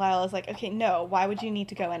 And Lyle is like, okay, no, why would you need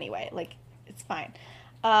to go anyway? Like, it's fine.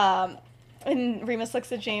 And Remus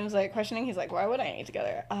looks at James, like, questioning. He's like, why would I need to go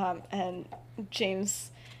there? And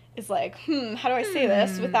James is like, how do I say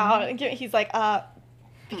this without? He's like,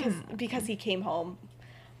 because he came home,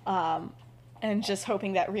 and just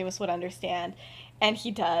hoping that Remus would understand. And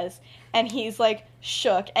he does. And he's, like,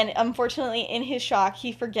 shook. And unfortunately, in his shock,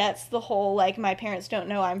 he forgets the whole, like, my parents don't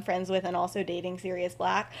know I'm friends with and also dating Sirius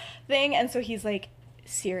Black thing. And so he's like,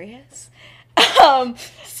 serious?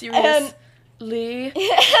 Seriously?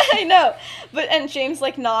 I know. And James,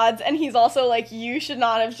 like, nods. And he's also like, you should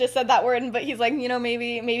not have just said that word. But he's like,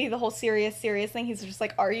 maybe the whole serious thing. He's just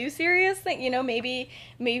like, are you serious? Thing?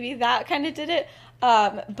 Maybe that kind of did it.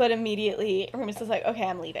 But immediately Remus is like, okay,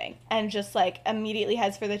 I'm leaving, and just, like, immediately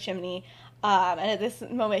heads for the chimney. And at this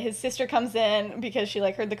moment, his sister comes in because she,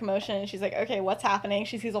 like, heard the commotion, and she's like, okay, what's happening?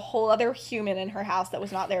 She sees a whole other human in her house that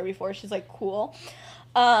was not there before. She's like, cool.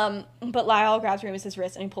 But Lyle grabs Remus's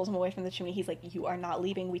wrist and he pulls him away from the chimney. He's like, you are not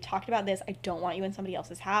leaving. We talked about this. I don't want you in somebody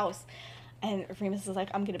else's house. And Remus is like,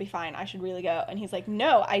 I'm going to be fine. I should really go. And he's like,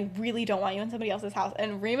 no, I really don't want you in somebody else's house.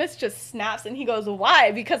 And Remus just snaps and he goes,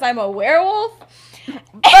 why? Because I'm a werewolf?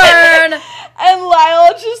 Burn! And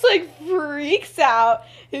Lyle just, like, freaks out.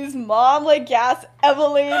 His mom, like, gasps.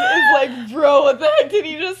 Evelyn is like, bro, what the heck did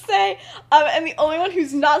he just say? And the only one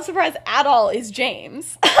who's not surprised at all is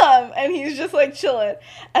James. And he's just, like, chilling.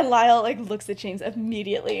 And Lyle, like, looks at James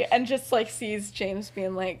immediately and just, like, sees James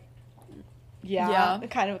being like, yeah.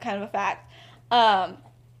 kind of a fact.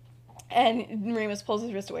 And Remus pulls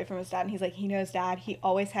his wrist away from his dad, and he's like, he knows, Dad. He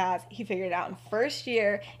always has. He figured it out in first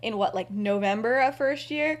year, in November of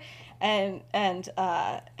first year. And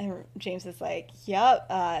James is like, yep,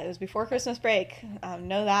 it was before Christmas break.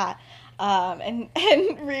 Know that. And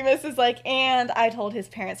Remus is like, and I told his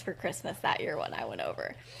parents for Christmas that year when I went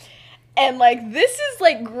over. And, like, this is,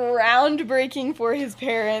 like, groundbreaking for his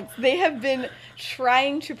parents. They have been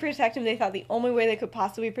trying to protect him. They thought the only way they could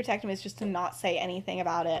possibly protect him is just to not say anything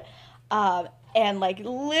about it. And, like,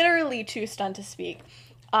 literally too stunned to speak.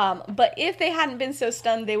 But if they hadn't been so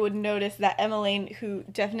stunned, they would notice that Emmeline, who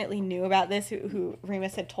definitely knew about this, who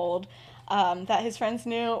Remus had told that his friends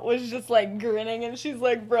knew, was just, like, grinning. And she's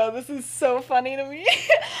like, bro, this is so funny to me.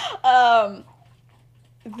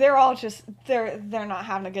 They're all just, they're not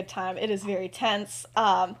having a good time. It is very tense.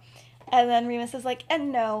 And then Remus is like,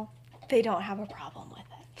 and no, they don't have a problem with it.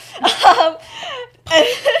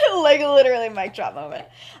 And, like, literally mic drop moment.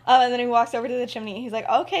 And then he walks over to the chimney and he's like,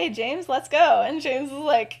 okay, James, let's go. And James is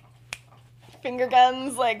like, finger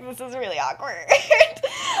guns, like, this is really awkward.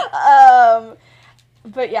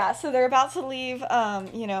 But yeah, so they're about to leave.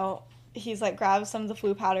 He's like, grab some of the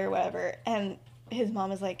flue powder or whatever. And his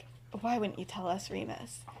mom is like, why wouldn't you tell us,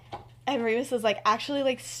 Remus? And Remus is like, actually,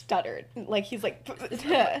 like, stuttered. Like, he's like,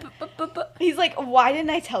 he's like, why didn't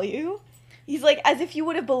I tell you? He's like, as if you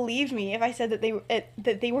would have believed me if I said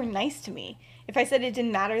that they were nice to me. If I said it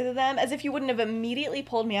didn't matter to them, as if you wouldn't have immediately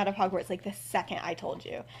pulled me out of Hogwarts like the second I told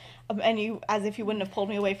you. As if you wouldn't have pulled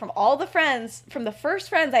me away from all the friends, from the first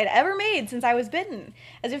friends I'd ever made since I was bitten.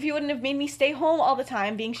 As if you wouldn't have made me stay home all the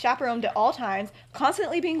time, being chaperoned at all times,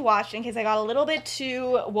 constantly being watched in case I got a little bit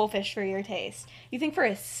too wolfish for your taste. You think for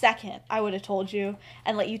a second I would have told you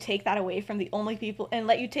and let you take that away from the only people, and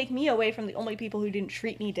let you take me away from the only people who didn't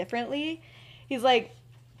treat me differently? He's like,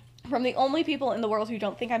 from the only people in the world who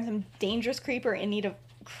don't think I'm some dangerous creeper in need of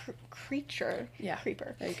creeper.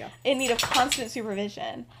 There you go. In need of constant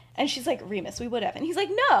supervision. And she's like, Remus, we would have. And he's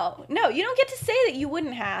like, no, you don't get to say that you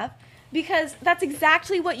wouldn't have, because that's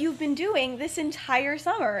exactly what you've been doing this entire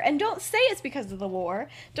summer. And don't say it's because of the war.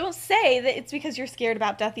 Don't say that it's because you're scared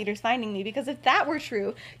about Death Eaters finding me, because if that were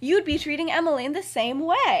true, you'd be treating Emmeline the same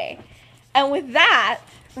way. And with that,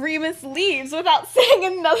 Remus leaves without saying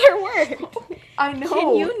another word. I know.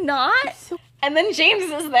 Can you not? And then James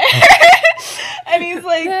is there. And he's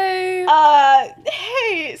like,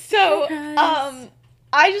 hey, so, hey guys.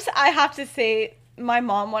 I have to say, my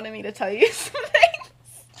mom wanted me to tell you something.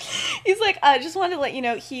 He's like, just wanted to let you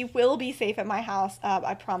know he will be safe at my house,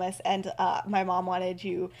 I promise. And my mom wanted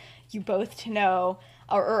you both to know,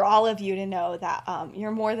 or all of you to know, that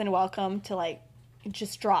you're more than welcome to, like,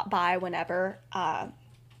 just drop by whenever,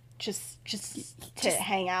 just to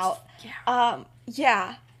hang out.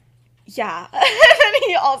 Yeah. And then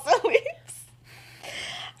he also leaves.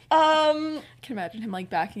 I can imagine him, like,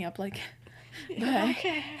 backing up, like, bye.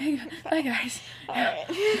 Okay. Bye, guys. All right.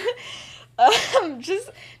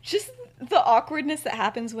 Just the awkwardness that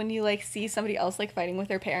happens when you, like, see somebody else, like, fighting with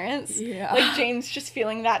their parents. Yeah. Like, James just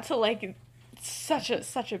feeling that to, like, such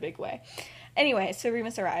a big way. Anyway, so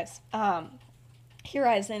Remus arrives. He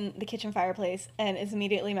arrives in the kitchen fireplace and is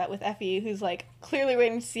immediately met with Effie, who's, like, clearly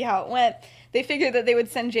waiting to see how it went. They figured that they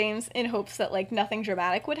would send James in hopes that, like, nothing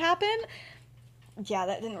dramatic would happen. Yeah,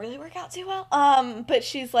 that didn't really work out too well. But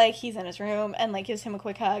she's like, he's in his room, and, like, gives him a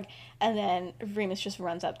quick hug, and then Remus just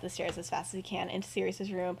runs up the stairs as fast as he can into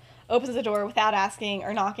Sirius's room, opens the door without asking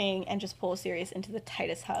or knocking, and just pulls Sirius into the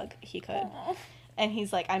tightest hug he could. Aww. And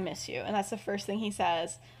he's like, I miss you. And that's the first thing he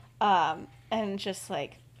says. And just,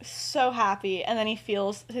 like, so happy, and then he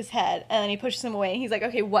feels his head, and then he pushes him away, and he's like,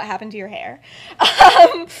 okay, what happened to your hair?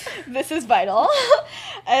 This is vital.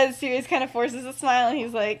 And Sirius kind of forces a smile, and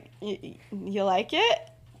he's like, you like it?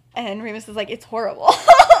 And Remus is like, it's horrible.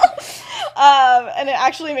 And it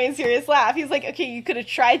actually made Sirius laugh. He's like, okay, you could have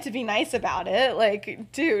tried to be nice about it,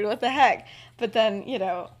 like, dude, what the heck? But then, you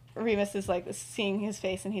know, Remus is like seeing his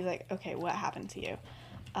face, and he's like, okay, what happened to you?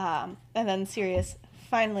 And then Sirius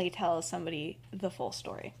finally tells somebody the full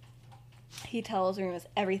story. He tells Remus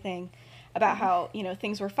everything about how, you know,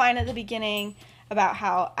 things were fine at the beginning, about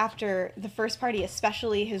how after the first party,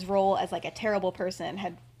 especially, his role as, like, a terrible person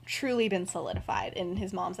had truly been solidified in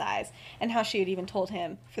his mom's eyes, and how she had even told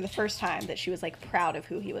him for the first time that she was, like, proud of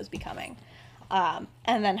who he was becoming. And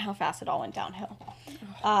then how fast it all went downhill.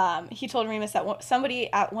 He told Remus that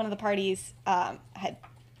somebody at one of the parties had,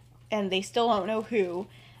 and they still don't know who,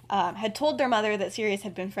 had told their mother that Sirius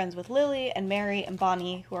had been friends with Lily and Mary and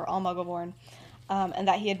Bonnie, who are all Muggle-born, and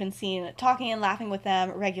that he had been seen talking and laughing with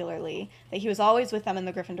them regularly, that he was always with them in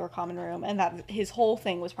the Gryffindor common room, and that his whole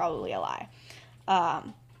thing was probably a lie.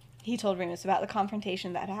 He told Remus about the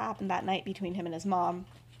confrontation that had happened that night between him and his mom,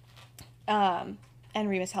 and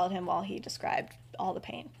Remus held him while he described all the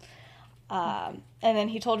pain. And then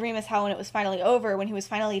he told Remus how when it was finally over, when he was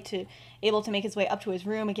finally able to make his way up to his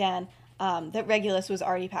room again, that Regulus was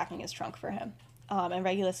already packing his trunk for him. And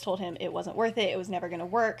Regulus told him it wasn't worth it, it was never going to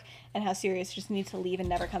work, and how Sirius just needed to leave and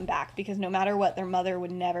never come back, because no matter what, their mother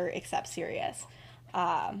would never accept Sirius.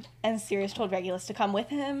 And Sirius told Regulus to come with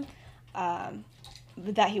him,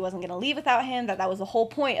 that he wasn't going to leave without him, that was the whole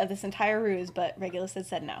point of this entire ruse, but Regulus had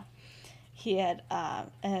said no. He had,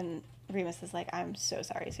 and Remus is like, I'm so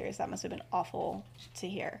sorry, Sirius, that must have been awful to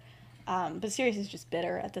hear. But Sirius is just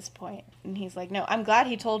bitter at this point, and he's like, no, I'm glad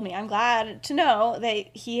he told me. I'm glad to know that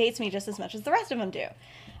he hates me just as much as the rest of them do.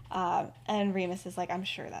 And Remus is like, I'm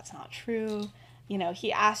sure that's not true. You know,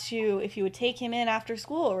 he asked you if you would take him in after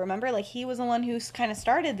school, remember? Like, he was the one who kind of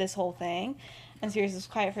started this whole thing. And Sirius is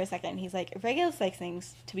quiet for a second, and he's like, Regulus likes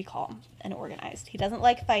things to be calm and organized. He doesn't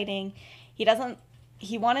like fighting.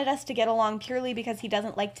 He wanted us to get along purely because he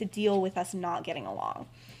doesn't like to deal with us not getting along.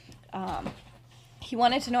 He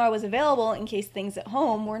wanted to know I was available in case things at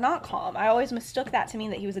home were not calm. I always mistook that to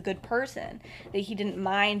mean that he was a good person, that he didn't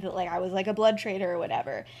mind that, like, I was like a blood traitor or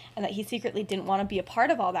whatever, and that he secretly didn't want to be a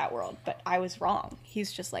part of all that world, but I was wrong.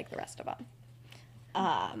 He's just like the rest of them.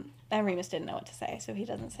 And Remus didn't know what to say, so he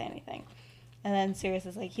doesn't say anything. And then Sirius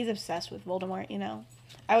is like, he's obsessed with Voldemort, you know?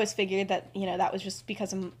 I always figured that, you know, that was just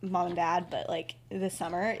because of mom and dad, but, like, this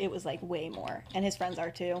summer, it was, like, way more. And his friends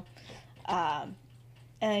are, too. And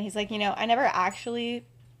then he's like, you know, I never actually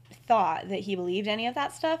thought that he believed any of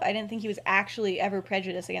that stuff. I didn't think he was actually ever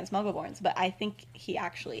prejudiced against Muggleborns, but I think he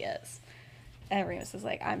actually is. And Remus is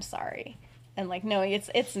like, I'm sorry. And, like, no,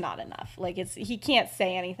 it's not enough. Like, he can't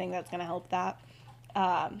say anything that's going to help that.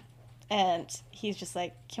 And he's just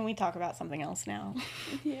like, can we talk about something else now?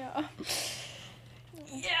 Yeah.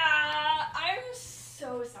 Yeah, I'm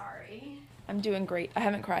so sorry. I'm doing great. I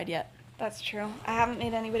haven't cried yet. That's true. I haven't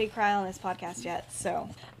made anybody cry on this podcast yet, so.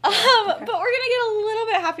 But we're going to get a little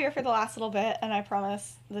bit happier for the last little bit, and I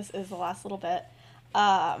promise this is the last little bit.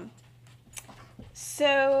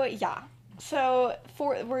 So, yeah. So,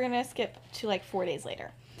 we're going to skip to, like, 4 days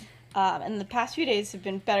later. And the past few days have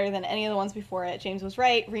been better than any of the ones before it. James was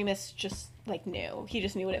right. Remus just, like, knew. He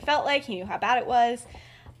just knew what it felt like. He knew how bad it was.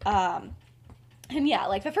 And yeah,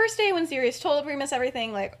 like, the first day when Sirius told Remus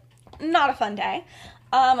everything, like, not a fun day.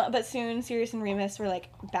 But soon Sirius and Remus were, like,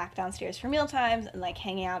 back downstairs for mealtimes and, like,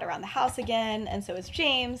 hanging out around the house again. And so was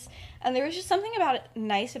James. And there was just something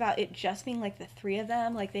nice about it just being, like, the three of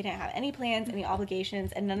them. Like, they didn't have any plans, any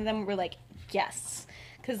obligations, and none of them were, like, guests.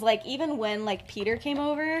 Because, like, even when, like, Peter came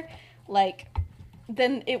over, like,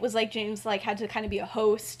 then it was, like, James, like, had to kind of be a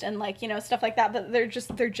host and, like, you know, stuff like that. But they're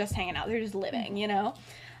just hanging out. They're just living, you know?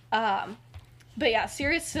 But yeah,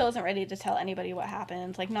 Sirius still isn't ready to tell anybody what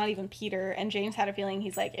happened, like, not even Peter. And James had a feeling,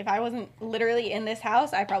 he's like, if I wasn't literally in this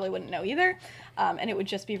house, I probably wouldn't know either. And it would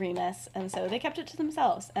just be Remus. And so they kept it to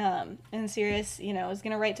themselves. And Sirius, you know, is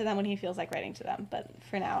going to write to them when he feels like writing to them. But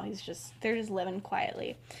for now, they're just living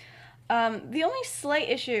quietly. The only slight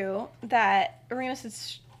issue that Remus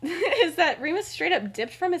is that Remus straight up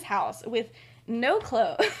dipped from his house with no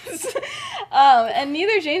clothes. And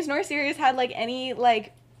neither James nor Sirius had, like, any,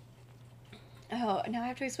 like, oh, now I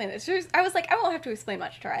have to explain this. I was like, I won't have to explain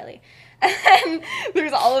much to Riley. And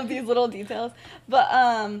there's all of these little details.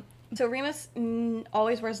 But, so Remus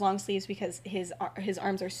always wears long sleeves because his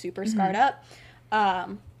arms are super scarred up.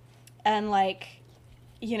 And, like,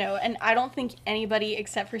 you know, and I don't think anybody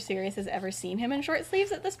except for Sirius has ever seen him in short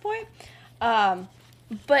sleeves at this point.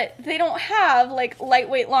 But they don't have, like,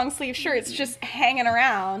 lightweight long sleeve shirts just hanging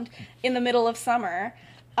around in the middle of summer.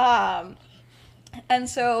 And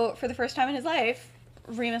so, for the first time in his life,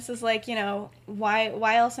 Remus is like, you know,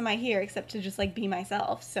 why else am I here except to just, like, be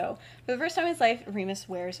myself? So, for the first time in his life, Remus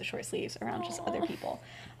wears short sleeves around just other people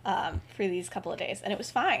for these couple of days. And it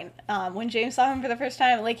was fine. When James saw him for the first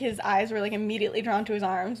time, like, his eyes were, like, immediately drawn to his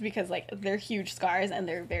arms because, like, they're huge scars and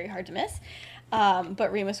they're very hard to miss.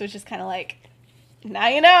 But Remus was just kind of like, now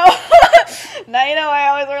you know. Now you know I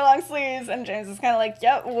always wear long sleeves. And James is kind of like,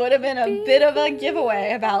 yep, would have been a bit of a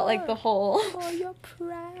giveaway about, like, the whole... Oh, your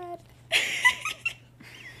pride.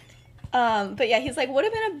 But yeah, he's like, would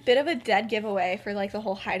have been a bit of a dead giveaway for, like, the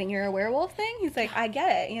whole hiding you're a werewolf thing. He's like, I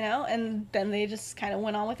get it, you know? And then they just kind of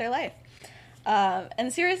went on with their life.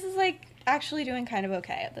 And Sirius is, like, actually doing kind of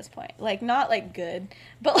okay at this point. Like, not, like, good,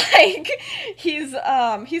 but, like, he's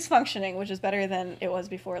functioning, which is better than it was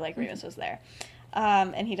before, like, Remus was there.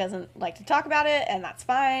 And he doesn't like to talk about it, and that's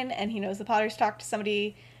fine. And he knows the Potters talked to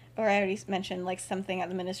somebody, or I already mentioned, like, something at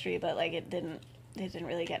the ministry, but, like, it didn't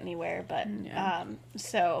really get anywhere. But yeah.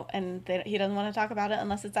 So, and he doesn't want to talk about it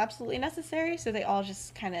unless it's absolutely necessary. So they all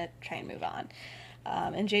just kind of try and move on.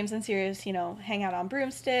 And James and Sirius, you know, hang out on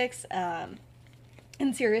broomsticks. And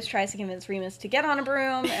Sirius tries to convince Remus to get on a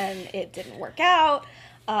broom, and it didn't work out.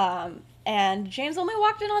 And James only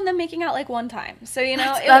walked in on them making out, like, one time. So, you know,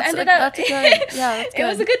 that's good. Yeah, that's good. It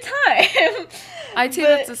was a good time. I'd say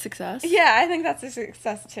that's a success. Yeah, I think that's a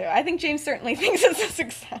success, too. I think James certainly thinks it's a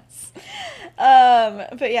success.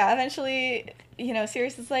 But yeah, eventually, you know,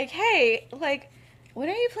 Sirius is like, hey, like, when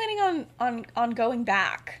are you planning on going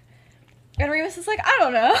back? And Remus is like, I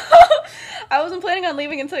don't know. I wasn't planning on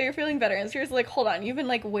leaving until you're feeling better. And Sirius is like, hold on, you've been,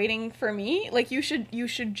 like, waiting for me? Like, you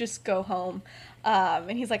should just go home.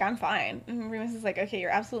 And he's like, I'm fine. And Remus is like, okay, you're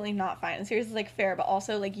absolutely not fine. And Sirius is like, fair, but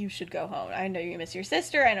also, like, you should go home. I know you miss your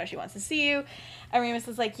sister. I know she wants to see you. And Remus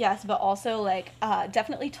is like, yes, but also, like,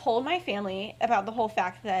 definitely told my family about the whole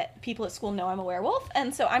fact that people at school know I'm a werewolf.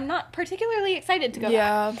 And so I'm not particularly excited to go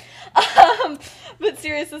back. But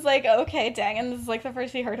Sirius is like, okay, dang. And this is, like, the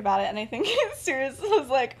first he heard about it. And I think Sirius was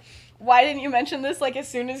like, why didn't you mention this, like, as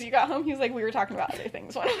soon as you got home? He was like, we were talking about other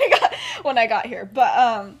things when I got here.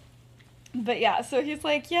 But yeah, so he's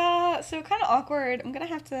like, yeah, so kind of awkward. I'm going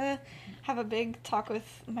to have a big talk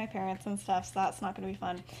with my parents and stuff, so that's not going to be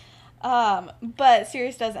fun. But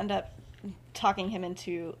Sirius does end up talking him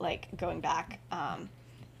into, like, going back.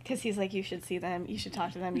 because he's like, you should see them, you should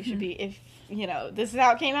talk to them, you should be, if, you know, this is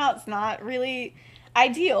how it came out, it's not really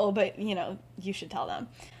ideal, but, you know, you should tell them.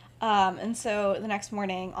 And so the next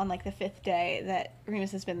morning, on, like, the 5th day that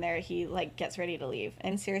Remus has been there, he, like, gets ready to leave.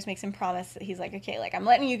 And Sirius makes him promise that he's like, okay, like, I'm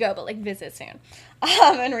letting you go, but, like, visit soon.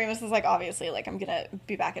 And Remus is like, obviously, like, I'm gonna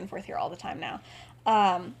be back and forth here all the time now.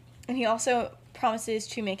 And he also promises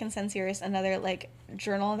to make and send Sirius another, like,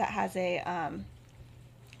 journal that has a,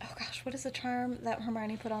 oh gosh, what is the charm that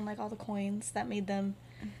Hermione put on, like, all the coins that made them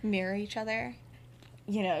mirror each other?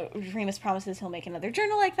 You know, Remus promises he'll make another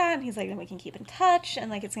journal like that, and he's like, then we can keep in touch, and,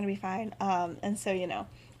 like, it's gonna be fine. And so, you know,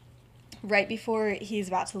 right before he's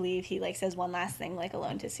about to leave, he, like, says one last thing, like,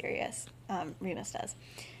 alone to Sirius, Remus does.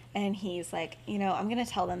 And he's like, you know, I'm gonna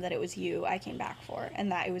tell them that it was you I came back for,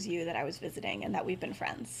 and that it was you that I was visiting, and that we've been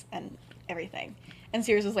friends, and everything. And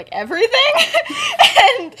Sirius was like, everything?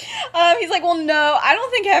 And he's like, well, no, I don't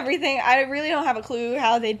think everything. I really don't have a clue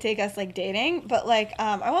how they'd take us, like, dating. But, like,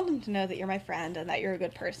 I want them to know that you're my friend and that you're a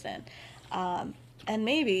good person. And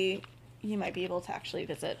maybe you might be able to actually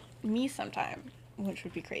visit me sometime, which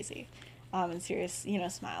would be crazy. And Sirius, you know,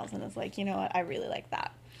 smiles and is like, you know what, I really like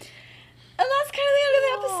that. And that's kind of the end of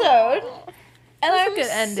the episode. And That was I'm a good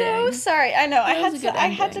ending. so sorry. I know. I had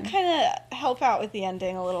to ending. kind of help out with the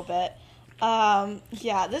ending a little bit.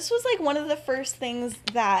 Yeah, this was like one of the first things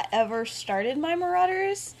that ever started my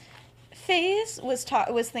Marauders phase, was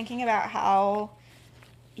thinking about how,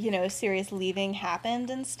 you know, Sirius leaving happened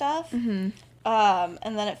and stuff. Mm-hmm.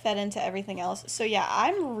 And then it fed into everything else. So yeah,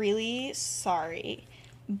 I'm really sorry,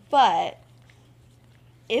 but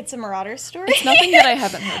it's a Marauders story. It's nothing that I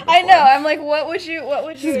haven't heard before. I know. I'm like, what would you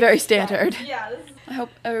This is very expect? standard. Yeah. I hope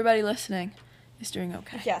everybody listening is doing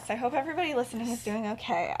okay. Yes, I hope everybody listening is doing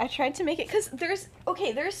okay. I tried to make it, because there's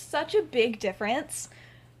such a big difference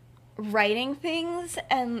writing things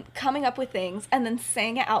and coming up with things and then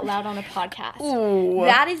saying it out loud on a podcast. Ooh.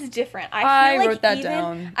 That is different. I feel wrote that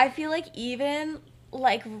down. I feel like even,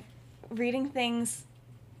 like, reading things,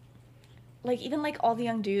 like, even, like, All the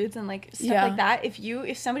Young Dudes and, like, stuff Yeah. like that,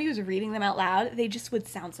 if somebody was reading them out loud, they just would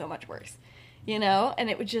sound so much worse. You know, and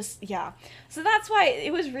it would just, yeah. So that's why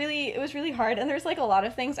it was really hard. And there's, like, a lot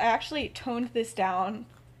of things. I actually toned this down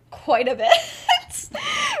quite a bit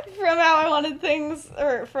from how I wanted things,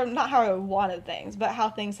 or from not how I wanted things, but how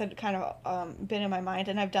things had kind of been in my mind.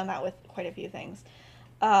 And I've done that with quite a few things.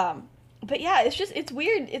 But yeah, it's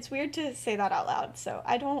weird. It's weird to say that out loud. So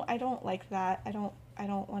I don't like that. I don't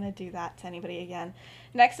want to do that to anybody again.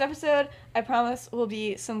 Next episode, I promise, will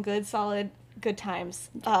be some good, solid, good times.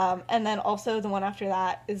 And then also the one after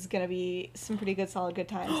that is going to be some pretty good, solid, good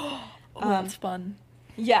times. That's fun.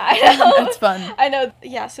 Yeah, I know. That's fun. I know.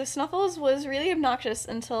 Yeah, so Snuffles was really obnoxious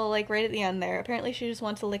until, like, right at the end there. Apparently she just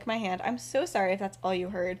wanted to lick my hand. I'm so sorry if that's all you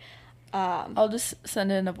heard. I'll just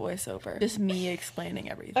send in a voiceover. Just me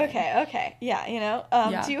explaining everything. Okay. Yeah, you know.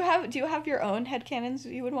 Yeah. Do you have your own headcanons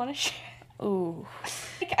you would want to share? Ooh.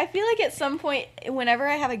 Like, I feel like at some point, whenever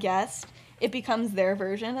I have a guest, it becomes their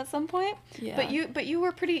version at some point. Yeah. But you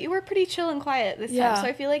were pretty chill and quiet this Yeah. time. So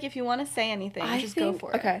I feel like if you want to say anything, just go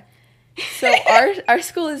for it. Okay. So our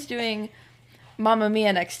school is doing Mamma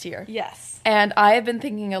Mia next year. Yes. And I have been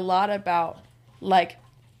thinking a lot about, like,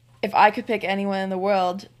 if I could pick anyone in the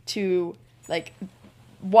world to, like,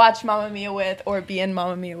 watch Mamma Mia with or be in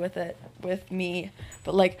Mamma Mia with me.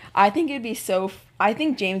 But, like, I think it'd be I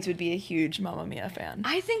think James would be a huge Mamma Mia fan.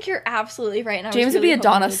 I think you're absolutely right. And I was James would really be a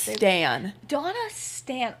hoping Donna you would say that. stan. Donna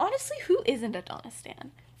stan. Honestly, who isn't a Donna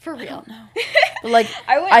stan? For real. I don't know. But, like,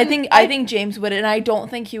 I think James would, and I don't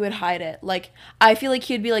think he would hide it. Like, I feel like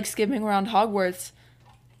he'd be, like, skipping around Hogwarts,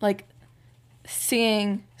 like,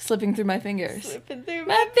 singing Slipping Through My Fingers. Slipping through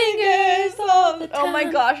my fingers all the time. Oh my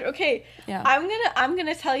gosh. Okay. Yeah. I'm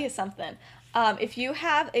gonna tell you something. If you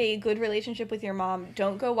have a good relationship with your mom,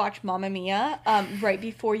 don't go watch Mamma Mia right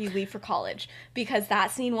before you leave for college, because that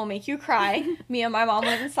scene will make you cry. Me and my mom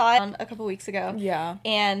went and saw it a couple weeks ago. Yeah.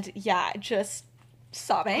 And yeah, just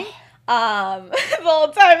sobbing the whole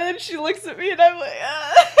time, and then she looks at me and I'm like,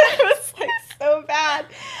 it was like so bad.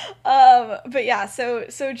 But yeah, so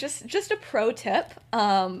just a pro tip,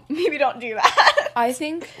 maybe don't do that. I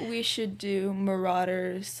think we should do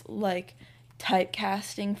Marauders, like,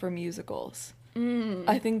 typecasting for musicals.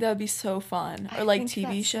 I think that would be so fun. Or, like,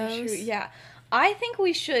 TV shows. So yeah, I think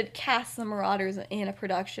we should cast the Marauders in a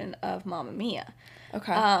production of Mamma Mia.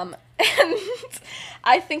 Okay. And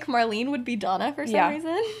I think Marlene would be Donna for some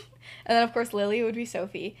reason. And then, of course, Lily would be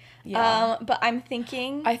Sophie. Yeah. But I'm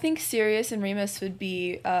thinking... I think Sirius and Remus would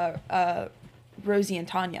be Rosie and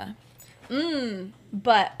Tanya.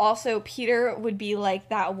 But also Peter would be, like,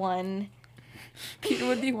 that one Peter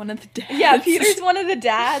would be one of the dads. Yeah, Peter's one of the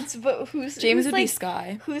dads, but James would like, be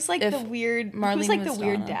Sky. Who's like if the weird? Marlene Who's like the was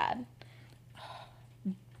weird Donna. dad?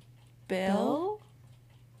 Bill?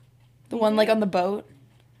 The one like on the boat?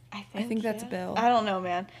 I think that's Bill. I don't know,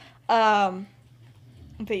 man.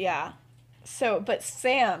 But yeah. So, but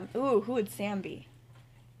Sam. Ooh, who would Sam be?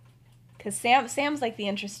 Because Sam's like the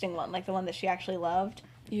interesting one, like the one that she actually loved.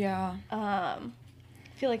 Yeah. I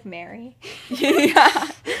feel like Mary. Yeah.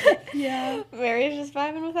 Yeah. Mary's just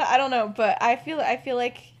vibing with that. I don't know, but I feel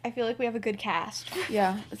like we have a good cast.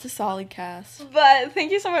 Yeah, it's a solid cast. But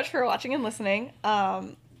thank you so much for watching and listening.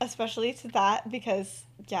 Especially to that, because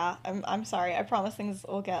yeah, I'm sorry. I promise things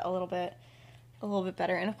will get a little bit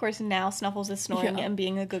better. And of course now Snuffles is snoring and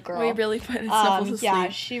being a good girl. We really put Snuffles to sleep. Yeah,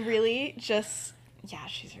 she's really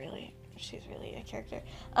a character.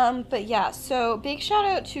 But yeah, so big shout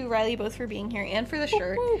out to Riley both for being here and for the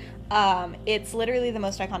shirt. It's literally the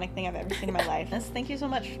most iconic thing I've ever seen in my life. Thank you so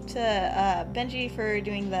much to Benji for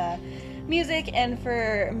doing the music and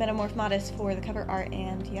for Metamorph Modest for the cover art.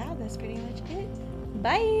 And yeah, that's pretty much it.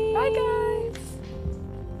 Bye. Bye, guys.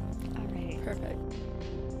 All right. Perfect.